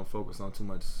wasn't gonna focus on too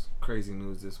much crazy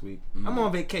news this week. I'm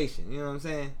on vacation. You know what I'm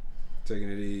saying?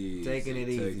 Taking it easy. Taking it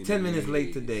easy. 10 minutes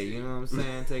late today. You know what I'm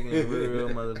saying? Taking it real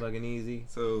motherfucking easy.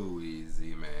 So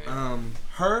easy, man.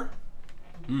 Her,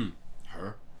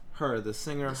 Her. the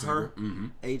singer, Mm-hmm.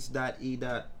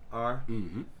 H.E.R.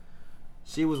 Mm-hmm.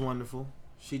 She was wonderful.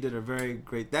 She did a very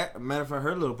great. Matter of fact,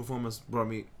 her little performance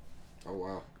Oh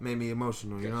wow. made me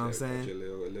emotional. You know what I'm saying? A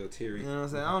little teary. You know what I'm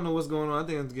saying? I don't know what's going on. I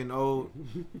think I'm getting old.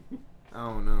 I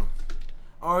don't know.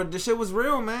 Or the shit was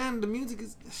real, man. The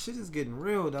shit is getting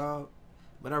real, dog.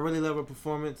 But I really love her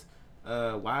performance.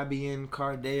 YBN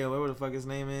Cardeo, whatever the fuck his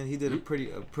name is, he did a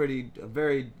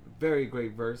very, very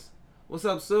great verse. What's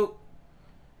up, Soup?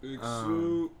 Big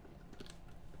Soup.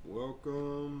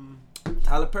 Welcome.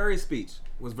 Tyler Perry's speech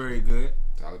was very good.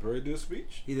 Tyler Perry did a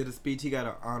speech. He did a speech. He got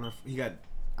an honor. He got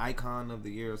Icon of the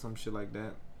Year or some shit like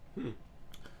that.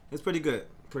 It's pretty good.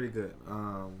 Pretty good.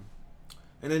 And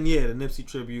then the Nipsey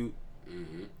tribute.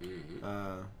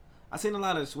 I seen a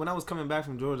lot of when I was coming back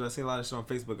from Georgia. I seen a lot of shit on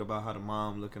Facebook about how the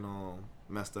mom looking all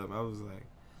messed up. I was like,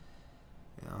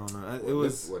 I don't know. It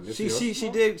was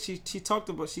she talked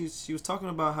about she was talking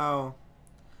about how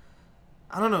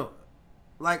I don't know.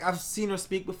 Like I've seen her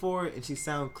speak before and she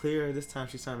sounded clear. This time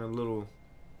she sounded a little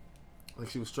like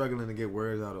she was struggling to get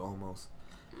words out almost,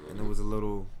 and it was a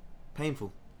little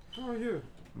painful. Oh yeah.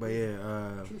 But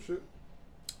yeah, True shit.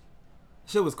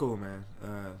 shit was cool, man.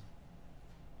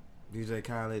 DJ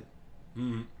Khaled,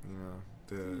 Mm-hmm. you know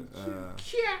the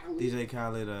DJ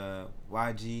Khaled,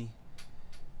 YG,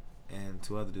 and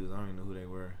two other dudes. I don't even know who they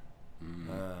were.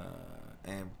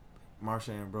 And Marsha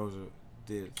Ambrosia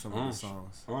did some of the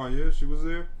songs. Oh yeah, she was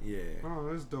there. Yeah, Oh,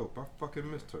 that's dope. I fucking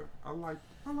missed her. I like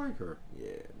her. yeah,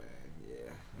 man,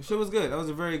 yeah. The shit was good. That was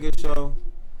a very good show.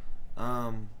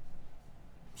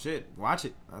 Shit, watch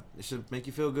it. It should make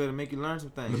you feel good and make you learn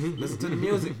some things. Listen to the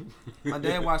music. My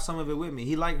dad watched some of it with me.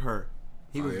 He liked her.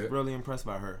 He was really impressed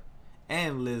by her.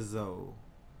 And Lizzo.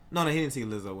 No, he didn't see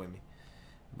Lizzo with me.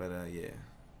 But, yeah.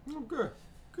 Oh, good.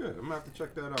 I'm gonna have to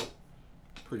check that out.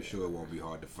 Pretty sure it won't be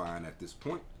hard to find at this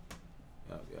point.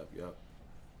 Yup.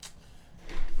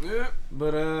 Yeah.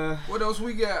 But, What else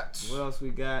we got? what else we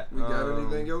got? We got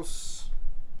anything else?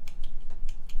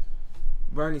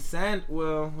 Bernie Sanders.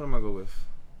 Well, what am I going with?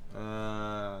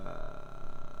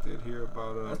 Did hear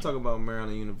about let's talk about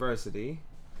Maryland University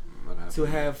might to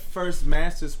have first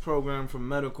master's program for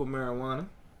medical marijuana.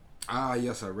 Ah,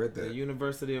 yes, I read The that.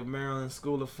 University of Maryland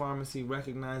School of Pharmacy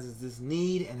recognizes this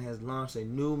need and has launched a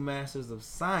new Masters of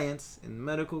Science in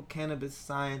Medical Cannabis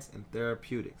Science and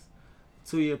Therapeutics.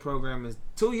 2-year program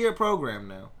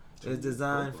now. It's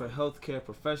designed for healthcare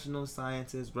professionals,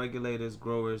 scientists, regulators,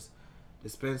 growers,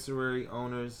 dispensary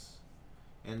owners,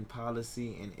 and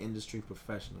policy and industry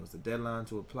professionals. The deadline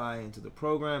to apply into the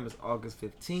program is August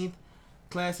 15th.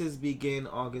 Classes begin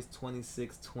August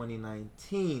 26,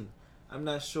 2019. I'm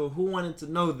not sure who wanted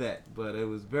to know that, but it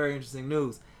was very interesting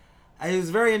news. It was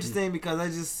very interesting because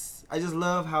I just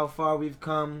love how far we've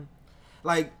come.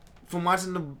 Like, from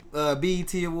watching the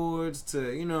BET Awards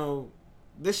to, you know,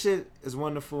 this shit is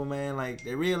wonderful, man. Like,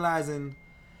 they're realizing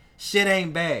shit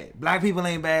ain't bad. Black people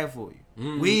ain't bad for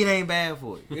you. Weed ain't bad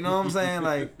for you. You know what I'm saying?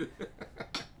 Like,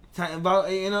 about,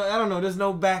 you know, I don't know. There's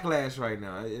no backlash right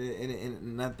now,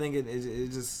 and I think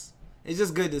it's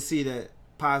just good to see that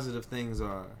positive things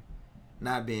are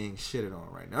not being shitted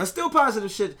on right now. It's still positive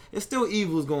shit. It's still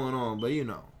evils going on, but you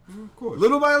know, Of course.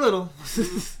 little by little.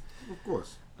 Of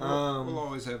course. We'll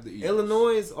always have the evils.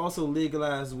 Illinois also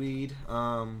legalized weed,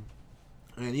 and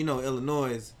you know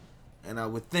Illinois, and I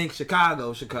would think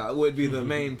Chicago would be the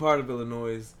main part of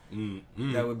Illinois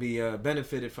that would be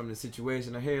benefited from the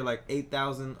situation. I hear like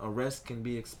 8,000 arrests can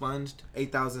be expunged.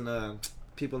 8,000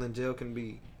 people in jail can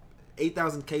be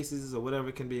 8,000 cases or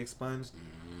whatever can be expunged.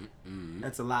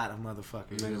 That's a lot of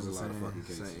motherfuckers. That You know is a what lot I'm of saying? fucking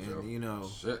cases, And, Joe. you know,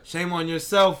 Shit. shame on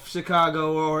yourself,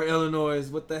 Chicago or Illinois.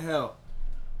 What the hell?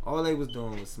 All they was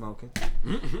doing was smoking.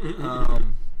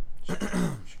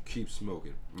 Keep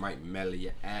smoking. Might mellow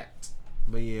your act.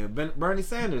 But yeah, Bernie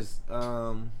Sanders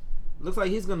looks like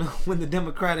he's gonna win the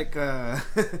Democratic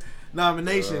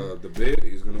nomination The bid,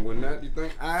 he's gonna win that, you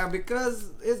think? because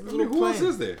it's a I little mean, who else plan.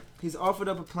 is there? He's offered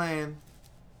up a plan,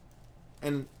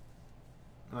 and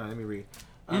all right, let me read.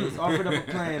 He's offered up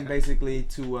a plan basically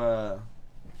to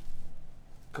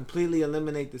completely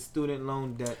eliminate the student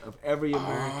loan debt of every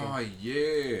American. Oh,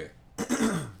 yeah.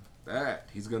 That.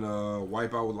 He's gonna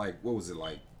wipe out, like, what was it,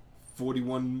 like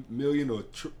 41 million or...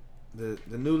 The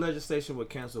new legislation would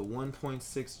cancel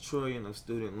 1.6 trillion of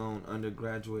student loan,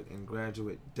 undergraduate, and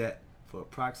graduate debt for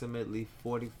approximately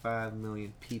 45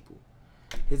 million people.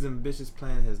 His ambitious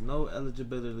plan has no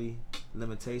eligibility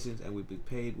limitations and would be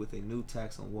paid with a new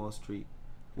tax on Wall Street.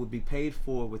 Would be paid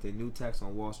for with a new tax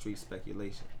on Wall Street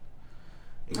speculation.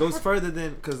 It goes further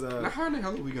than because Now, how in the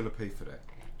hell are we gonna pay for that?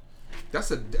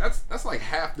 That's like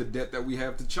half the debt that we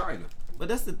have to China. But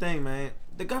that's the thing, man.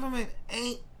 The government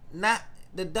ain't not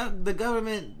the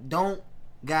government don't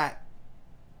got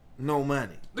no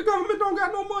money. The government don't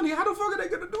got no money. How the fuck are they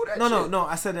gonna do that? shit? No.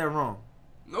 I said that wrong.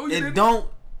 No, you didn't.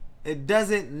 It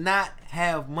doesn't not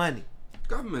have money.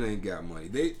 Government ain't got money.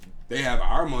 They have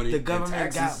our money. The and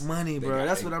government taxes. got money, They bro. got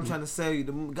That's they- what I'm trying to tell you.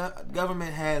 The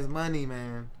government has money,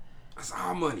 man. That's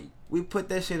our money. We put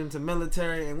that shit into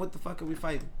military, and what the fuck are we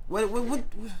fighting? What?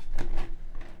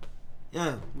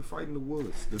 Yeah. We're fighting the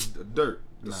woods, the dirt,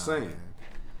 the sand. Man.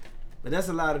 But that's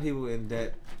a lot of people in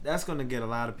debt. That's going to get a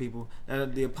lot of people.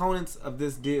 The opponents of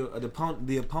this deal,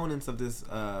 the opponents of this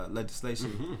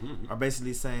legislation, are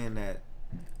basically saying that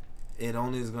it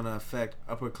only is going to affect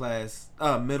upper class,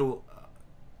 middle.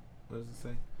 What does it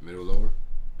say? Middle lower.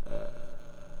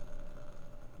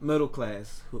 Middle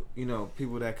class, who, you know,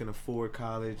 people that can afford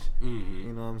college. Mm-hmm.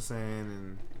 You know what I'm saying?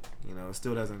 And you know, it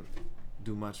still doesn't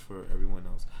do much for everyone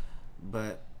else.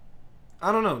 But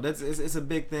I don't know. It's a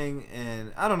big thing,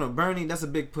 and I don't know. Bernie, that's a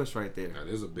big push right there. That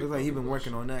is a big. Looks like he's been push.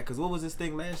 working on that. Cause what was this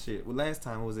thing last year? Well, last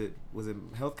time was it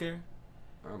healthcare?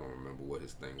 I don't remember what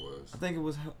his thing was. I think it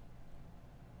was.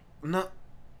 No,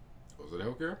 Was it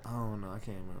healthcare? I don't know. I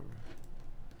can't remember.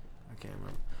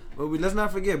 But let's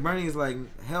not forget, Bernie is like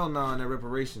hell no on that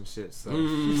reparation shit. So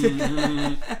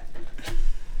Mm-hmm.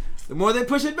 the more they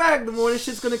push it back, the more this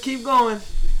shit's gonna keep going.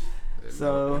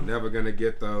 So- they're never gonna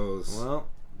get those. Well,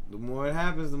 the more it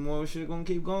happens, the more shit gonna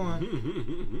keep going.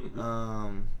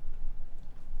 I'm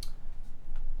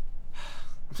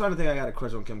trying to think. I got a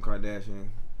crush on Kim Kardashian.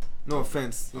 No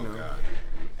offense, you know. God.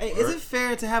 Hey, is it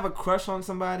fair to have a crush on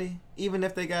somebody, even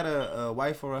if they got a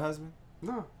wife or a husband?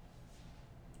 No.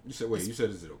 You said wait. You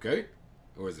said is it okay,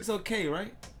 or is it? It's okay,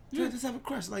 right? Yeah. Just have a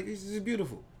crush. Like it's just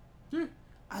beautiful. Yeah.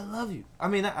 I love you. I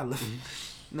mean, I love you.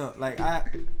 No, like I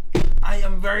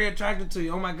am very attracted to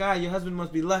you. Oh my God, your husband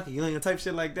must be lucky. You know, type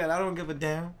shit like that. I don't give a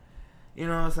damn. You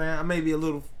know what I'm saying? I may be a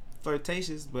little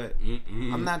flirtatious, but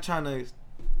I'm not trying to.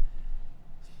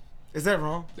 Is that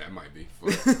wrong? That might be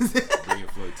being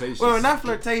flirtatious. Well, not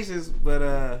flirtatious,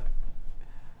 but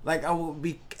like I will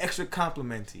be extra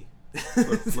complimenty.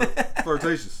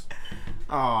 Flirtatious.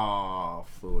 Oh,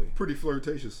 Floyd. Pretty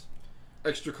flirtatious.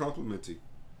 Extra complimenty.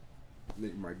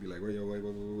 Nigga might be like, wait,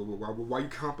 why you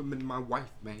complimenting my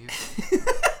wife, man?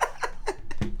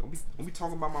 Don't be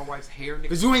talking about my wife's hair, nigga.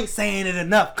 Cause you ain't saying it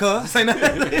enough, cuz. Say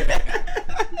nothing. Like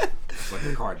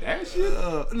the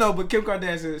Kardashian? No, but Kim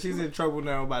Kardashian, she's in trouble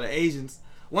now by the Asians.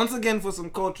 Once again for some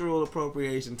cultural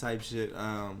appropriation type shit.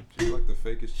 She's like the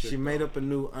fakest chick. She made up a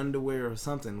new underwear or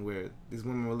something where these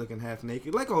women were looking half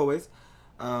naked, like always.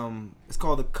 It's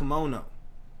called a kimono.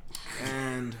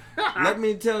 And let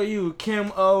me tell you,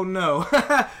 Kim, oh no.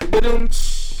 I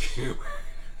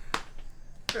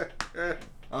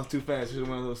was too fast. She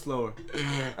went a little slower.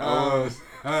 No,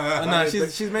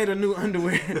 she's made a new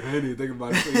underwear. I didn't even think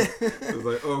about it. It was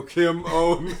like, oh, Kim,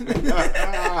 oh.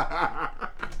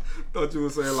 Thought you were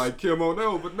saying like Kim, oh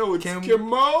no, but no, it's Kim,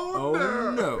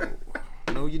 oh no.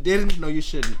 No, you didn't. No, you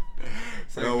shouldn't.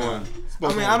 No,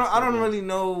 I mean, I don't really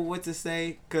know what to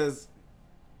say because,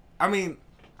 I mean,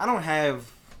 I don't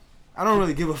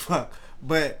really give a fuck.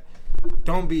 But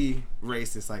don't be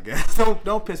racist, I guess.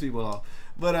 Don't piss people off.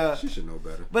 But she should know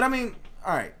better. But I mean,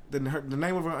 all right. The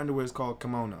name of her underwear is called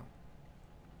kimono.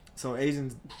 So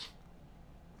Asian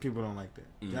people don't like that.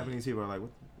 Japanese people are like,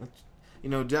 what? You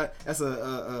know, that's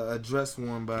a dress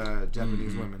worn by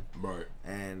Japanese women. Right.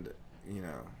 And you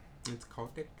know, it's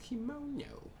called the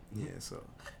kimono. Yeah. So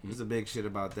there's a big shit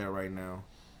about that right now.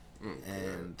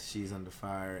 And she's under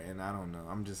fire, and I don't know.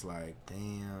 I'm just like,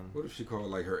 damn. What if she called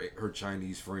like her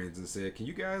Chinese friends and said, "Can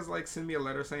you guys like send me a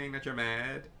letter saying that you're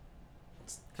mad?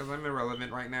 Because I'm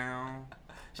irrelevant right now.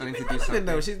 I need to do something."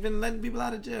 Though. She's been letting people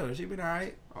out of jail. She's been all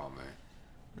right. Oh man.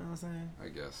 You know what I'm saying? I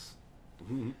guess.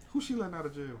 Who she letting out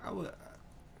of jail?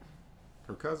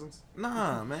 Her cousins?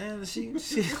 Nah, man. She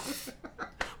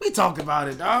we talked about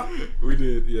it, dog. We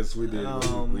did. Yes, we did.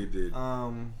 We did.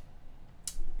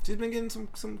 She's been getting some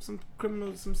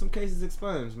criminal some cases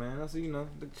expunged, man. That's, you know,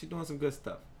 she's doing some good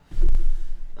stuff.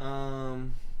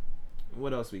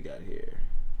 What else we got here?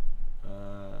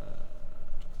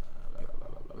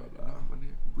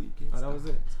 That was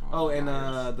it. Oh, and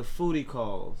the foodie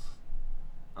calls.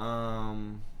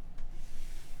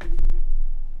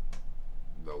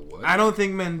 The what? I don't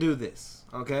think men do this.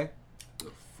 Okay. The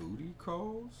foodie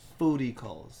calls. Foodie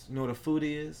calls. You know what a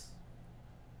foodie is?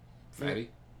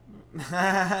 Fatty.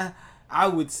 I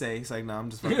would say it's like, no, I'm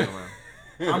just fucking around.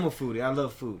 I'm a foodie. I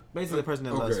love food. Basically, a person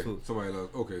that loves food. Somebody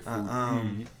loves. Okay,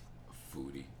 food.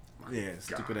 Foodie. Yeah,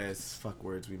 stupid ass fuck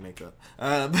words we make up.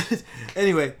 But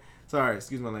anyway, sorry,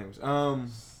 excuse my language. I'm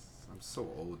so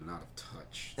old and out of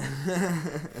touch.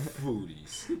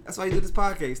 Foodies. That's why you do this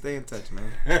podcast. Stay in touch,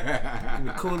 man.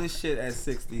 The coolest shit at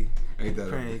 60. Ain't that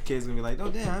your kids gonna be like, oh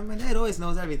damn, my dad always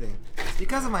knows everything. It's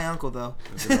because of my uncle, though.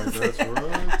 That's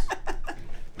right.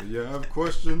 If you have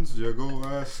questions, you go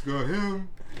ask him.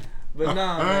 But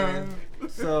nah, man.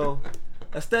 So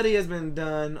a study has been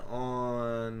done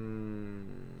on,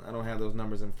 I don't have those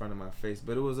numbers in front of my face,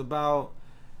 but it was about,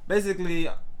 basically,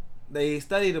 they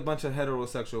studied a bunch of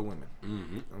heterosexual women.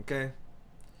 Mm-hmm. Okay?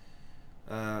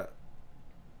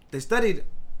 They studied,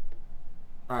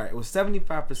 alright, it was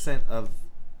 75% of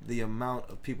the amount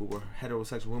of people were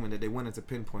heterosexual women that they wanted to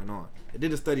pinpoint on. They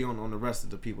did a study on the rest of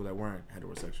the people that weren't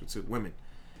heterosexual too, women.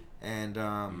 And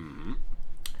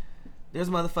there's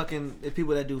motherfucking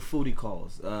people that do foodie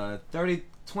calls.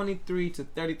 23 to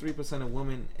 33% of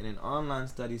women in an online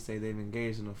study say they've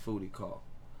engaged in a foodie call.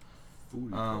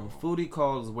 Foodie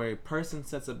call is where a person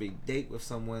sets up a date with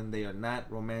someone they are not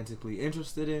romantically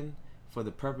interested in for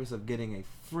the purpose of getting a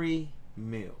free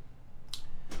meal.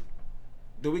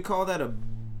 Do we call that a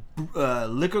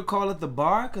liquor call at the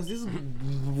bar? Because these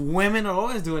women are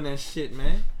always doing that shit,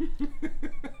 man.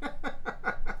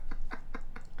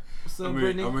 So,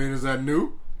 Brittany? I mean, is that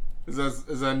new? Is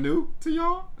that new to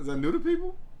y'all? Is that new to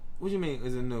people? What do you mean?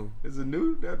 Is it new? Is it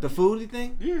new that the foodie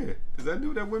thing? Yeah. Is that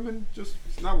new that women just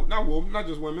not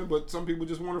just women, but some people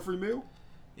just want a free meal?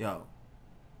 Yo,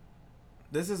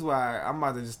 this is why I'm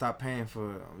about to just stop paying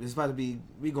for. It's about to be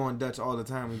we going Dutch all the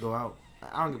time. We go out.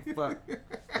 I don't give a fuck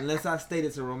unless I state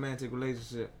it's a romantic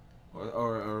relationship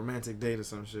or a romantic date or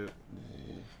some shit.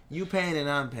 You paying and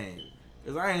I'm paying.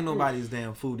 Cause I ain't nobody's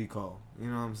damn foodie call. You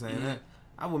know what I'm saying? That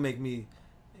I would make me,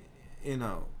 you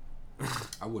know.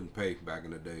 I wouldn't pay back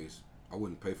in the days. I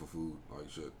wouldn't pay for food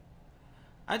like shit.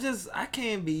 I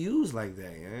can't be used like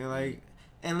that. You know? Like,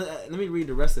 and let me read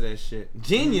the rest of that shit.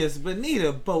 Genius, but need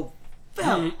a boat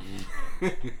fella.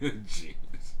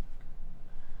 Genius.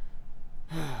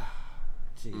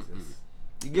 Jesus.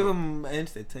 You give them an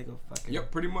inch, they take a fucking.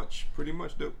 Yep, pretty much,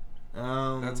 dude.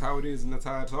 That's how it is, and that's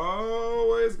how it's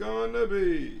always gonna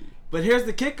be. But here's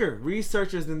the kicker.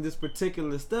 Researchers in this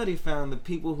particular study found that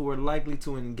people who were likely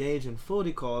to engage in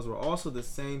foodie calls were also the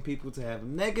same people to have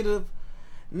negative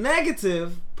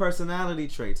negative personality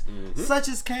traits, such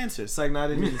as cancer. It's like,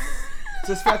 not in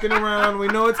just fucking around. We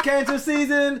know it's cancer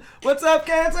season. What's up,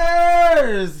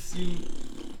 cancers? You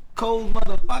cold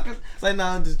motherfuckers. It's like,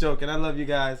 nah, I'm just joking. I love you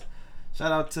guys.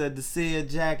 Shout out to Decia,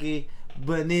 Jackie,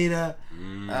 Bonita,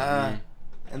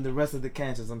 and the rest of the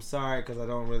cancers. I'm sorry because I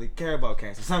don't really care about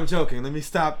cancer. So I'm joking. Let me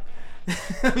stop.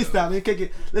 Let me kick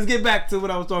it. Let's get back to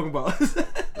what I was talking about.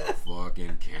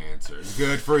 Fucking cancers.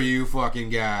 Good for you, fucking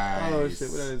guys. Oh shit!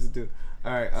 What did I just do?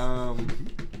 All right.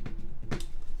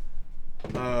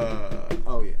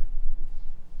 Oh yeah.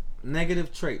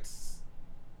 Negative traits,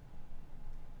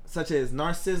 such as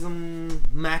narcissism,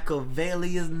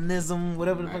 Machiavellianism,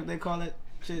 whatever the fuck they call it.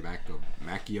 Shit.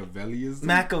 Machiavellianism.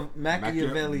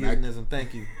 Machiavellianism.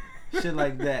 Thank you. Shit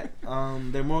like that.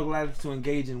 They're more likely to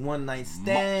engage in one-night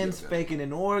stands, faking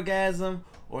an orgasm,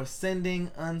 or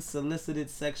sending unsolicited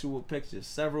sexual pictures.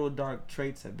 Several dark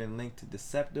traits have been linked to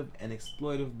deceptive and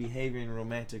exploitive behavior in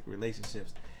romantic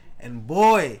relationships. And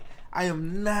boy, I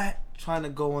am not trying to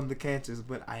go on the cancers,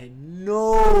 but I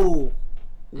know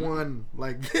one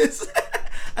like this.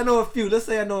 I know a few. Let's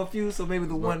say I know a few, so maybe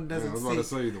the one doesn't. I was about to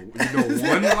say, you know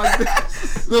one like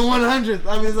this. The 100th.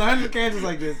 I mean, there's 100 cancers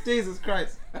like this. Jesus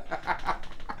Christ.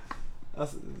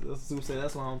 That's Soup say.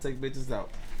 That's why I don't take bitches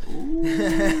out.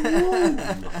 Ooh,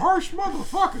 harsh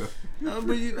motherfucker. But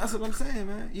that's what I'm saying,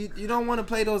 man. You don't want to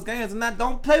play those games, and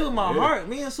don't play with my heart.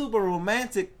 Me and Soup are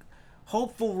romantic,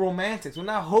 hopeful romantics. We're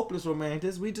not hopeless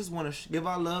romantics. We just want to give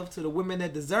our love to the women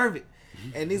that deserve it.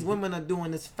 And these women are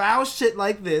doing this foul shit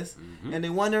like this, and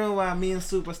they're wondering why me and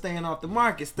Soup are staying off the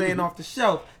market, staying off the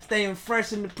shelf, staying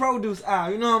fresh in the produce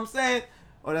aisle. You know what I'm saying?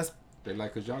 Or that's they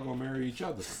like, cause y'all gonna marry each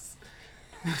other.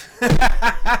 I'm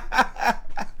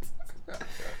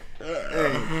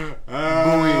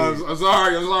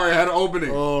sorry. I had an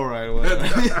opening. All right. Well,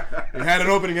 you had an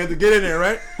opening. You had to get in there,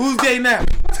 right? Who's gay now?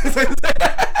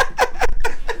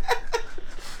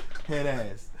 Head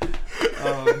ass.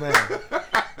 Oh man.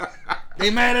 They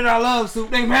mad at our love, Soup.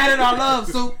 They mad at our love,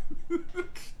 Soup.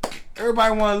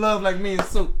 Everybody want love like me and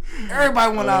Soup.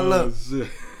 Everybody want our love. Shit.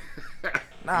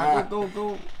 Nah, go.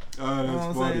 Oh, You know that's what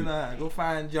I'm funny. saying? Nah, go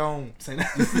find Joan. Say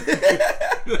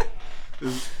that.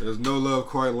 There's no love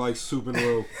quite like Soup and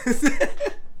Low.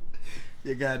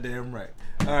 You're goddamn right.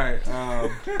 All right.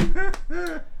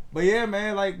 But yeah,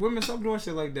 man, like, women, stop doing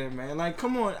shit like that, man. Like,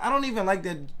 come on. I don't even like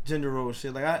that gender role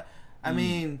shit. Like, I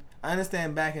mean, I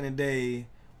understand back in the day,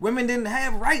 women didn't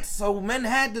have rights, so men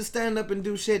had to stand up and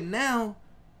do shit. Now,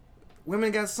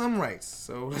 women got some rights,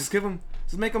 so let's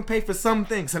make them pay for some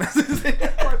things. No,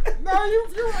 you're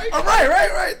right. All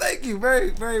right. Thank you.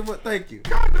 Very well. Thank you.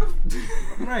 Kind of.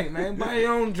 Right, man. Buy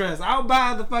your own dress. I'll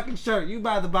buy the fucking shirt. You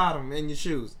buy the bottom and your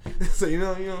shoes. So you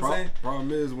know what I'm saying?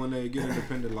 Problem is when they get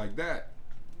independent like that,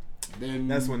 then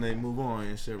That's when they move on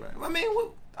and shit, right? I mean,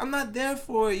 I'm not there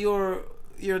for your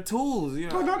tools. You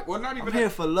know, not even I'm that, here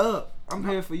for love. I'm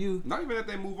here for you. Not even that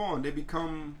they move on. They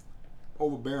become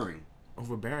overbearing.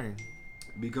 Overbearing.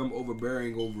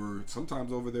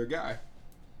 Sometimes over their guy.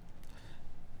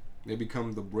 They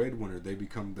become the breadwinner. They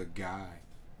become the guy.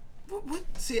 What?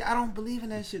 See, I don't believe in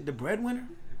that shit. The breadwinner?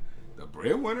 The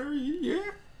breadwinner,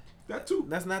 yeah, that too.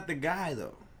 That's not the guy,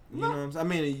 though. You No. know what I'm saying? I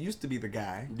mean, it used to be the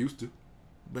guy, Used to.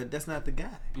 but that's not the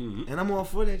guy. Mhm. And I'm all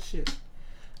for that shit.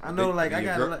 I know, like, I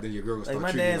got Then your girl will like start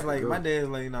my treating you dad's like a my girl. dad's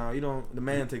like, nah, you don't. The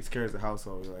man takes care of the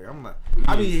household. Like, I'm like,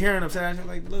 I be hearing him say that shit.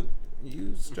 Like, look,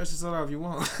 you stretch yourself out if you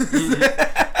want.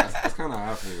 That's kind of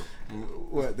how I feel.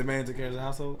 What? The man took care of the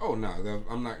household? Oh no,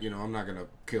 I'm not. I'm not gonna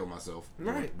kill myself.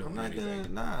 Right. doing I'm not anything.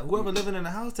 gonna. Nah. Whoever living in the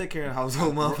house take care of the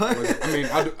household, motherfucker. I mean,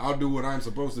 I'll do what I'm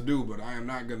supposed to do, but I am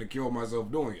not gonna kill myself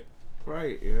doing it.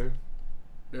 Right. Yeah.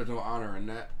 There's no honor in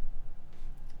that.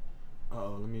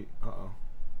 Mm-mm.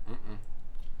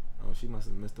 Oh, she must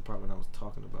have missed the part when I was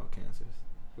talking about cancers.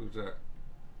 Who's that?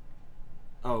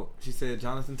 Oh, she said,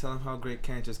 Jonathan, tell him how great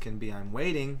cancers can be. I'm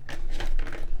waiting.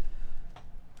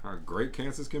 How great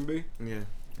cancers can be? Yeah.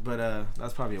 But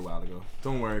that's probably a while ago.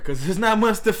 Don't worry, because there's not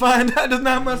much to find out. There's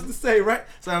not much to say, right?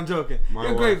 So I'm joking. My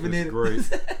You're wife great, is Vanita.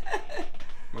 great.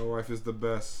 My wife is the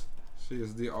best. She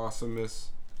is the awesomest.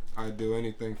 I'd do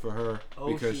anything for her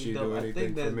because she do I anything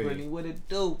think that's for me. really what it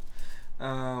do.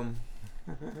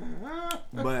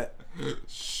 But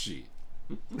Shit.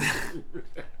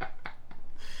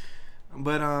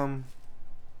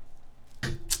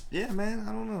 yeah, man,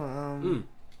 I don't know.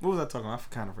 What was I talking about?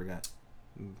 I kind of forgot.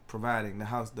 Providing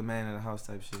the man in the house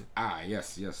type shit.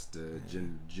 Yes, the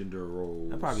gender role.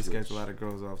 That probably scares a lot of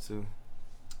girls off too.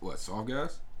 What, soft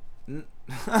guys? Is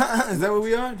that what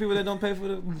we are? People that don't pay for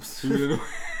the.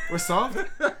 We're soft?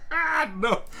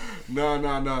 No.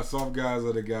 Soft guys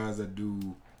are the guys that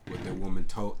do what their woman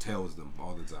tells them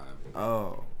all the time.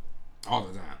 Oh. All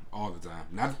the time.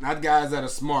 Not guys that are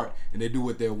smart and they do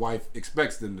what their wife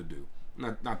expects them to do.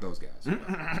 Not those guys.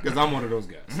 Because I'm one of those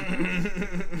guys.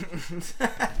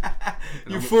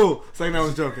 You fool. It's like I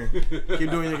was joking.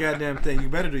 Keep doing your goddamn thing. You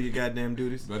better do your goddamn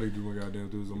duties. Better do my goddamn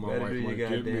duties, or my Better wife do might your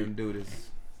get me. goddamn duties.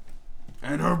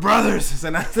 And her brothers.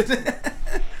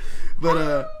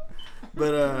 But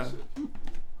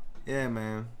yeah,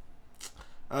 man.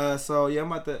 So yeah,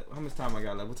 I'm about to. How much time I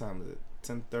got left? What time is it?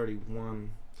 10:31.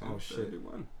 Oh shit.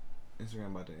 Instagram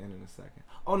about to end in a second.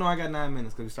 Oh no, I got 9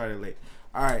 minutes because we started late.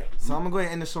 All right, so I'm gonna go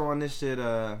ahead and end the show on this shit.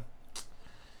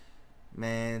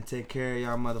 Man, take care of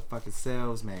y'all motherfucking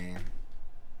selves, man.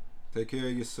 Take care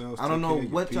of yourselves. I don't know take care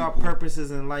of what your y'all people.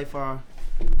 purposes in life are,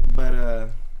 but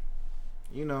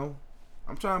you know,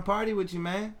 I'm trying to party with you,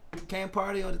 man. Can't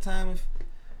party all the time if,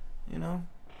 you know.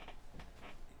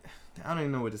 I don't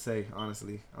even know what to say,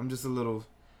 honestly. I'm just a little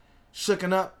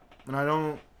shooken up, and I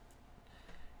don't.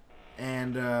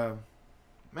 And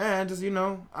man, just, you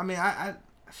know, I mean, I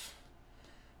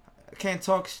can't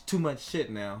talk too much shit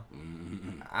now.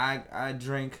 I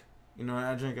drink, you know,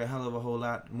 I drink a hell of a whole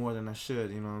lot more than I should,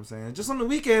 you know what I'm saying? Just on the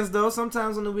weekends, though.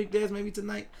 Sometimes on the weekdays, maybe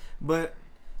tonight. But,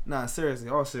 nah, seriously,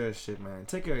 all serious shit, man.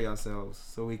 Take care of yourselves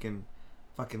so we can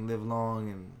fucking live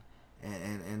long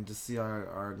and just see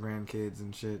our grandkids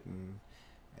and shit and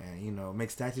you know,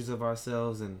 make statues of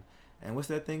ourselves and what's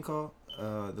that thing called?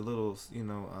 The little, you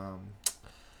know,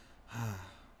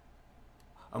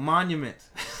 a monument.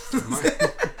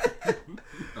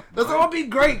 Let's all be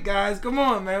great, guys. Come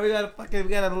on, man. We got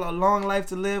a long life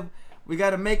to live. We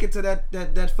gotta make it to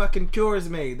that fucking cure is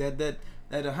made. That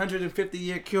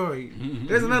 150-year cure.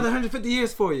 There's another 150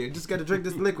 years for you. Just gotta drink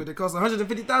this liquid. It costs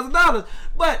 $150,000.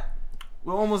 But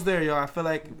we're almost there, y'all. I feel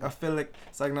like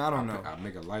it's like, no, I don't know. I'll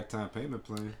make a lifetime payment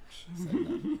plan.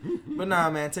 But nah,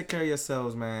 man, take care of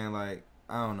yourselves, man. Like,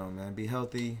 I don't know, man. Be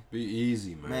healthy. Be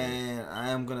easy, man. Man, I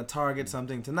am gonna target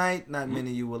something tonight. Not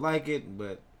many of you will like it,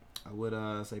 but I would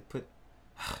say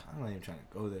I'm not even trying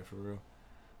to go there for real.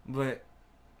 But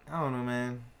I don't know,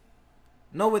 man.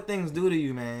 Know what things do to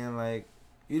you, man. Like,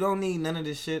 you don't need none of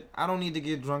this shit. I don't need to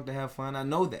get drunk to have fun. I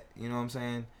know that. You know what I'm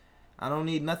saying? I don't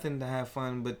need nothing to have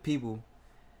fun but people.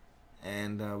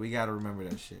 And we gotta remember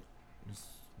that shit. Just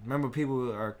remember,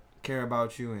 people care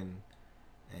about you and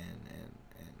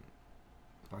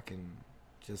fucking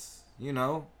just, you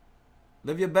know,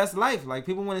 live your best life. Like,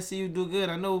 people want to see you do good.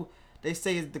 I know they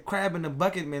say it's the crab in the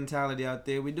bucket mentality out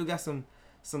there. We do got some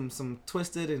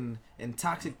twisted and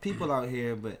toxic people out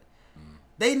here, but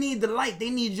they need the light. They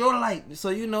need your light. So,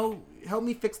 you know, help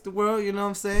me fix the world. You know what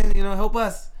I'm saying? You know, help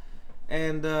us.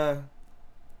 And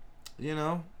you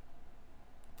know,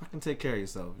 fucking take care of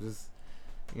yourself. Just,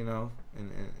 you know,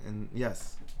 and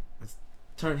yes, let's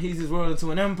turn Heezy's world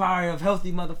into an empire of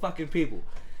healthy motherfucking people.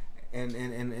 And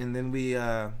then we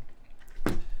I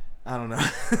don't know.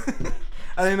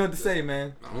 I don't know what to say,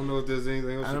 man. I don't know if there's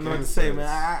anything else. I don't know what to say, man.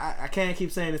 I can't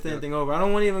keep saying the same thing over. I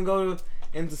don't want to even go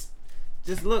into.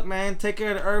 Just look, man. Take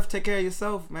care of the earth. Take care of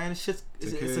yourself, man. It's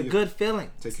a good feeling.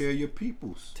 Take care of your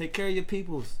peoples. Take care of your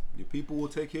peoples. Your people will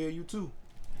take care of you too.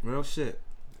 Real shit.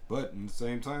 But at the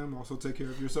same time, also take care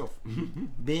of yourself.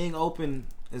 Being open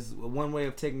is one way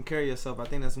of taking care of yourself. I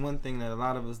think that's one thing that a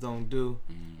lot of us don't do.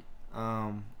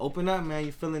 Open up, man.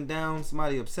 You're feeling down.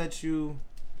 Somebody upset you.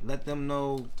 Let them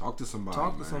know. Talk to somebody.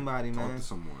 Talk to somebody, man. Talk to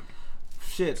someone.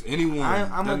 Shit. Anyone.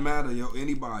 Doesn't matter, yo.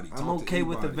 Anybody. I'm okay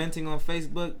with the venting on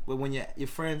Facebook, but when your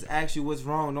friends ask you what's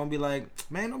wrong, don't be like,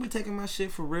 man, don't be taking my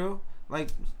shit for real. Like,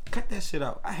 cut that shit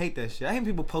out. I hate that shit. I hate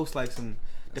people post like some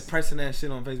depressing ass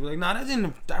shit on Facebook. Like, nah,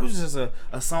 that was just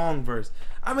a song verse.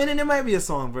 I mean, and it might be a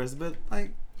song verse, but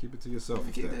like, keep it to yourself.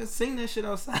 Sing that shit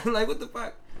outside. Like, what the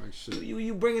fuck? Like, shit.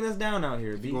 You bringing us down out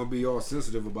here, If B. you're gonna be all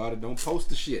sensitive about it, don't post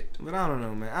the shit. But I don't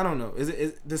know, man. I don't know.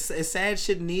 Is sad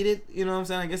shit needed? You know what I'm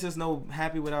saying? I guess there's no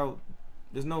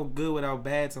there's no good without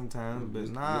bad sometimes. But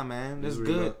nah, man. There's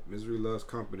good. Misery loves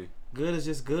company. Good is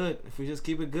just good. If we just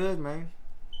keep it good, man.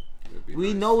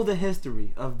 We nice. Know the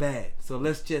history of bad, so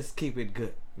let's just keep it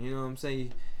good. You know what I'm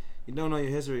saying? You don't know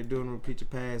your history, don't repeat your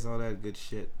past, all that good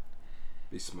shit.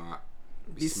 Be smart.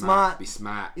 Be smart. Be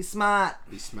smart. Be smart.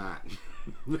 Be smart.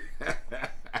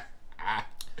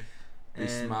 Be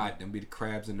smart. Don't be the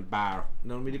crabs in the barrel.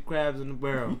 Don't be the crabs in the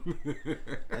barrel.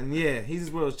 And yeah,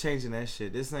 Heezy's world's changing that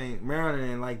shit. This ain't Maryland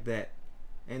ain't like that.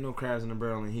 Ain't no crabs in the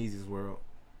barrel in Heezy's world.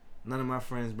 None of my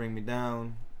friends bring me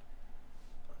down.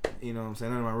 You know what I'm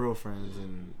saying? None of my real friends,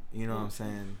 and you know what I'm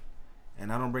saying.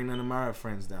 And I don't bring none of my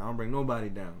friends down. I don't bring nobody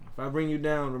down. If I bring you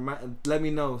down, let me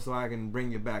know so I can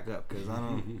bring you back up. Because I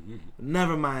don't,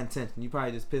 never my intention. You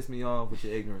probably just piss me off with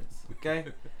your ignorance. Okay?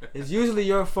 It's usually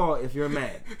your fault if you're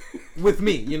mad. With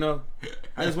me, you know?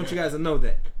 I just want you guys to know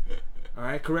that.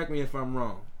 Alright? Correct me if I'm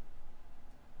wrong.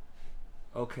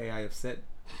 Okay, I upset.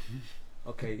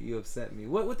 Okay, you upset me.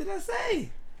 What did I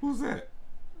say? Who's that?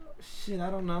 Shit,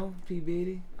 I don't know. P.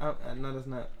 Beatty. I know that's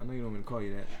not. I know you don't want me to call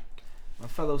you that. My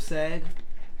fellow SAG.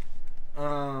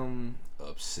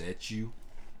 Upset you?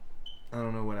 I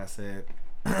don't know what I said.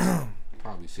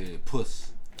 Probably said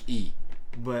puss. E.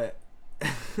 But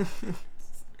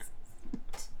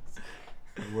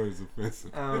The word is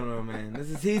offensive. I don't know, man. This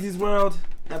is Heezy's World,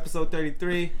 episode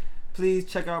 33. Please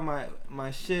check out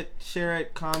my shit. Share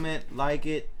it, comment, like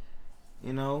it.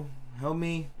 You know, help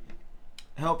me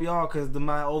help y'all, because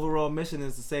my overall mission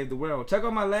is to save the world. Check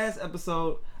out my last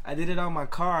episode. I did it on my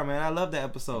car, man. I love that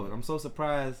episode. I'm so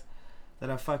surprised that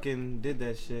I fucking did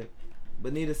that shit.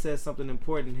 Benita says something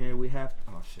important here. We have...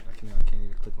 Oh, shit. I can't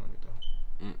even click on it, though.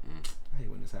 I hate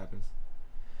when this happens.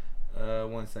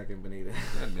 1 second, Benita.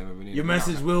 Your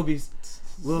message will be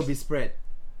spread.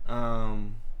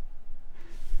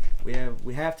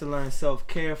 We have to learn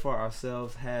self-care for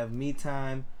ourselves. Have me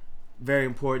time. Very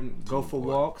important. Go for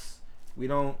walks. We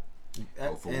don't...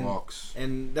 Go for walks.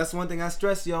 And that's one thing I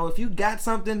stress, yo. If you got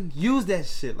something, use that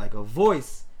shit like a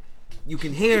voice. You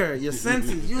can hear your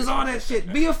senses. Use all that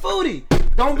shit. Be a foodie.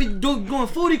 Don't be doing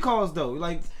foodie calls though.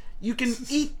 Like, you can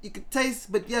eat, you can taste,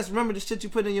 but yes, remember the shit you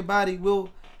put in your body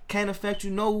can affect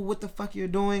you. Know what the fuck you're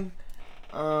doing.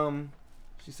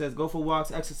 She says go for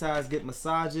walks, exercise, get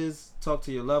massages, talk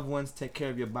to your loved ones, take care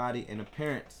of your body and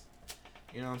appearance.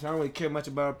 You know what I'm saying? I don't really care much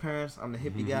about appearance. I'm the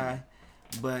hippie guy,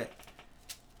 but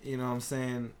you know what I'm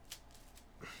saying?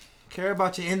 Care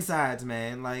about your insides,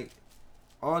 man. Like,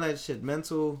 all that shit.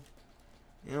 Mental.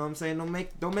 You know what I'm saying?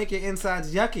 Don't make your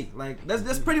insides yucky. Like,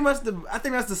 that's pretty much I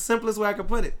think that's the simplest way I could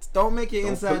put it. Don't make your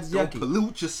insides yucky. Don't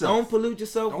pollute yourself. Don't pollute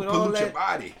yourself with all that. Don't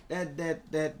pollute your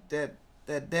body.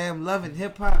 That damn loving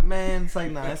hip hop, man. It's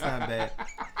like, nah, that's not bad.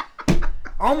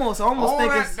 Almost all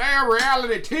think that it's... damn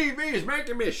reality TV is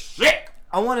making me sick.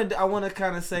 I want to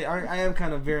kind of say I am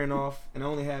kind of veering off, and I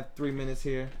only have 3 minutes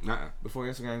here before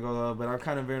Instagram goes off. But I'm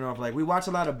kind of veering off. Like, we watch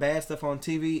a lot of bad stuff on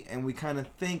TV, and we kind of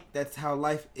think that's how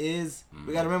life is.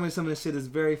 We gotta remember some of this shit is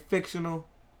very fictional,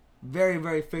 very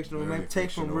very fictional. We might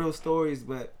take from real stories,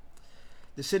 but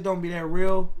the shit don't be that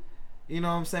real. You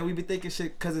know what I'm saying? We be thinking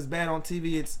shit because it's bad on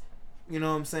TV. It's, you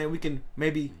know what I'm saying? We can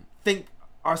maybe think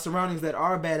our surroundings that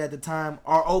are bad at the time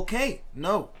are okay.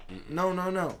 No.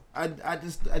 I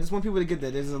just want people to get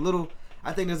that.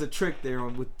 I think there's a trick there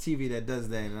with TV that does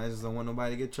that, and I just don't want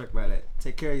nobody to get tricked by that.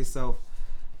 Take care of yourself.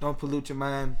 Don't pollute your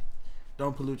mind.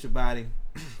 Don't pollute your body,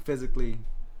 physically,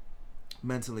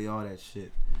 mentally, all that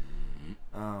shit.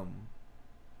 You know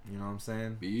what I'm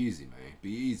saying? Be easy, man.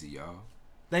 Be easy, y'all.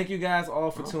 Thank you guys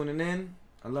all for tuning in.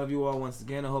 I love you all once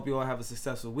again. I hope you all have a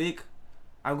successful week.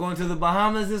 I'm going to the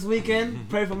Bahamas this weekend.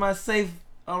 Pray for my safe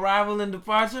arrival and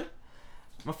departure.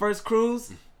 My first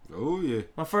cruise. Oh, yeah.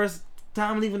 My first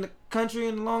time leaving the country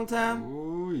in a long time.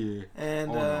 Oh, yeah. And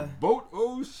on a boat.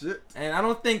 Oh, shit. And I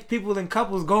don't think people in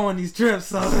couples go on these trips,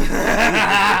 so.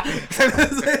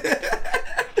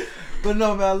 But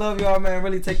no, man, I love y'all, man.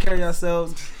 Really take care of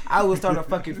yourselves. I will start a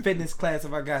fucking fitness class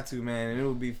if I got to, man. And it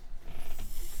will be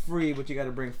free, but you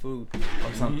gotta bring food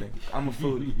or something. I'm a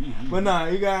foodie. But nah,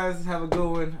 you guys have a good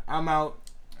one. I'm out.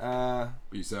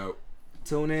 Peace out.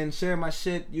 Tune in, share my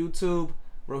shit. YouTube,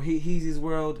 Heezy's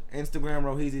World. Instagram,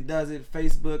 Roheezy Does It.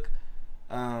 Facebook,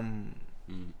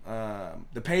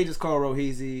 the page is called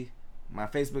Roheezy. My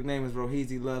Facebook name is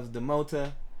Roheezy Loves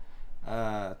Demota.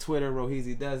 Twitter,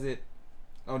 Roheezy Does It.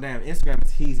 Oh damn, Instagram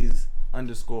is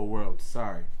Heezy's_world.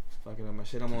 Sorry, fucking up my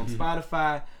shit. I'm on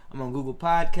Spotify. I'm on Google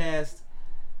Podcast.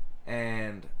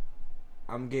 And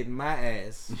I'm getting my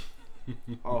ass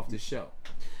off the show.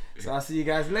 So I'll see you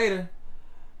guys later.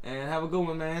 And have a good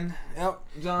one, man. Yep,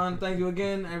 John, thank you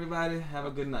again. Everybody, have a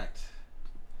good night.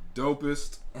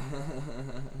 Dopest.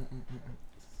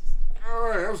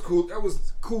 Alright, that was cool. That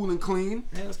was cool and clean.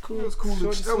 Yeah, it was cool. That was cool.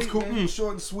 Short That was cool. man.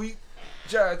 Short and sweet.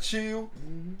 Jai chill.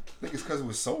 I think it's because it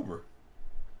was sober.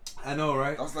 I know,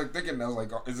 right? I was like,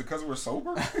 is it because we're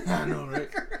sober? I know, right?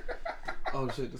 Oh, shit.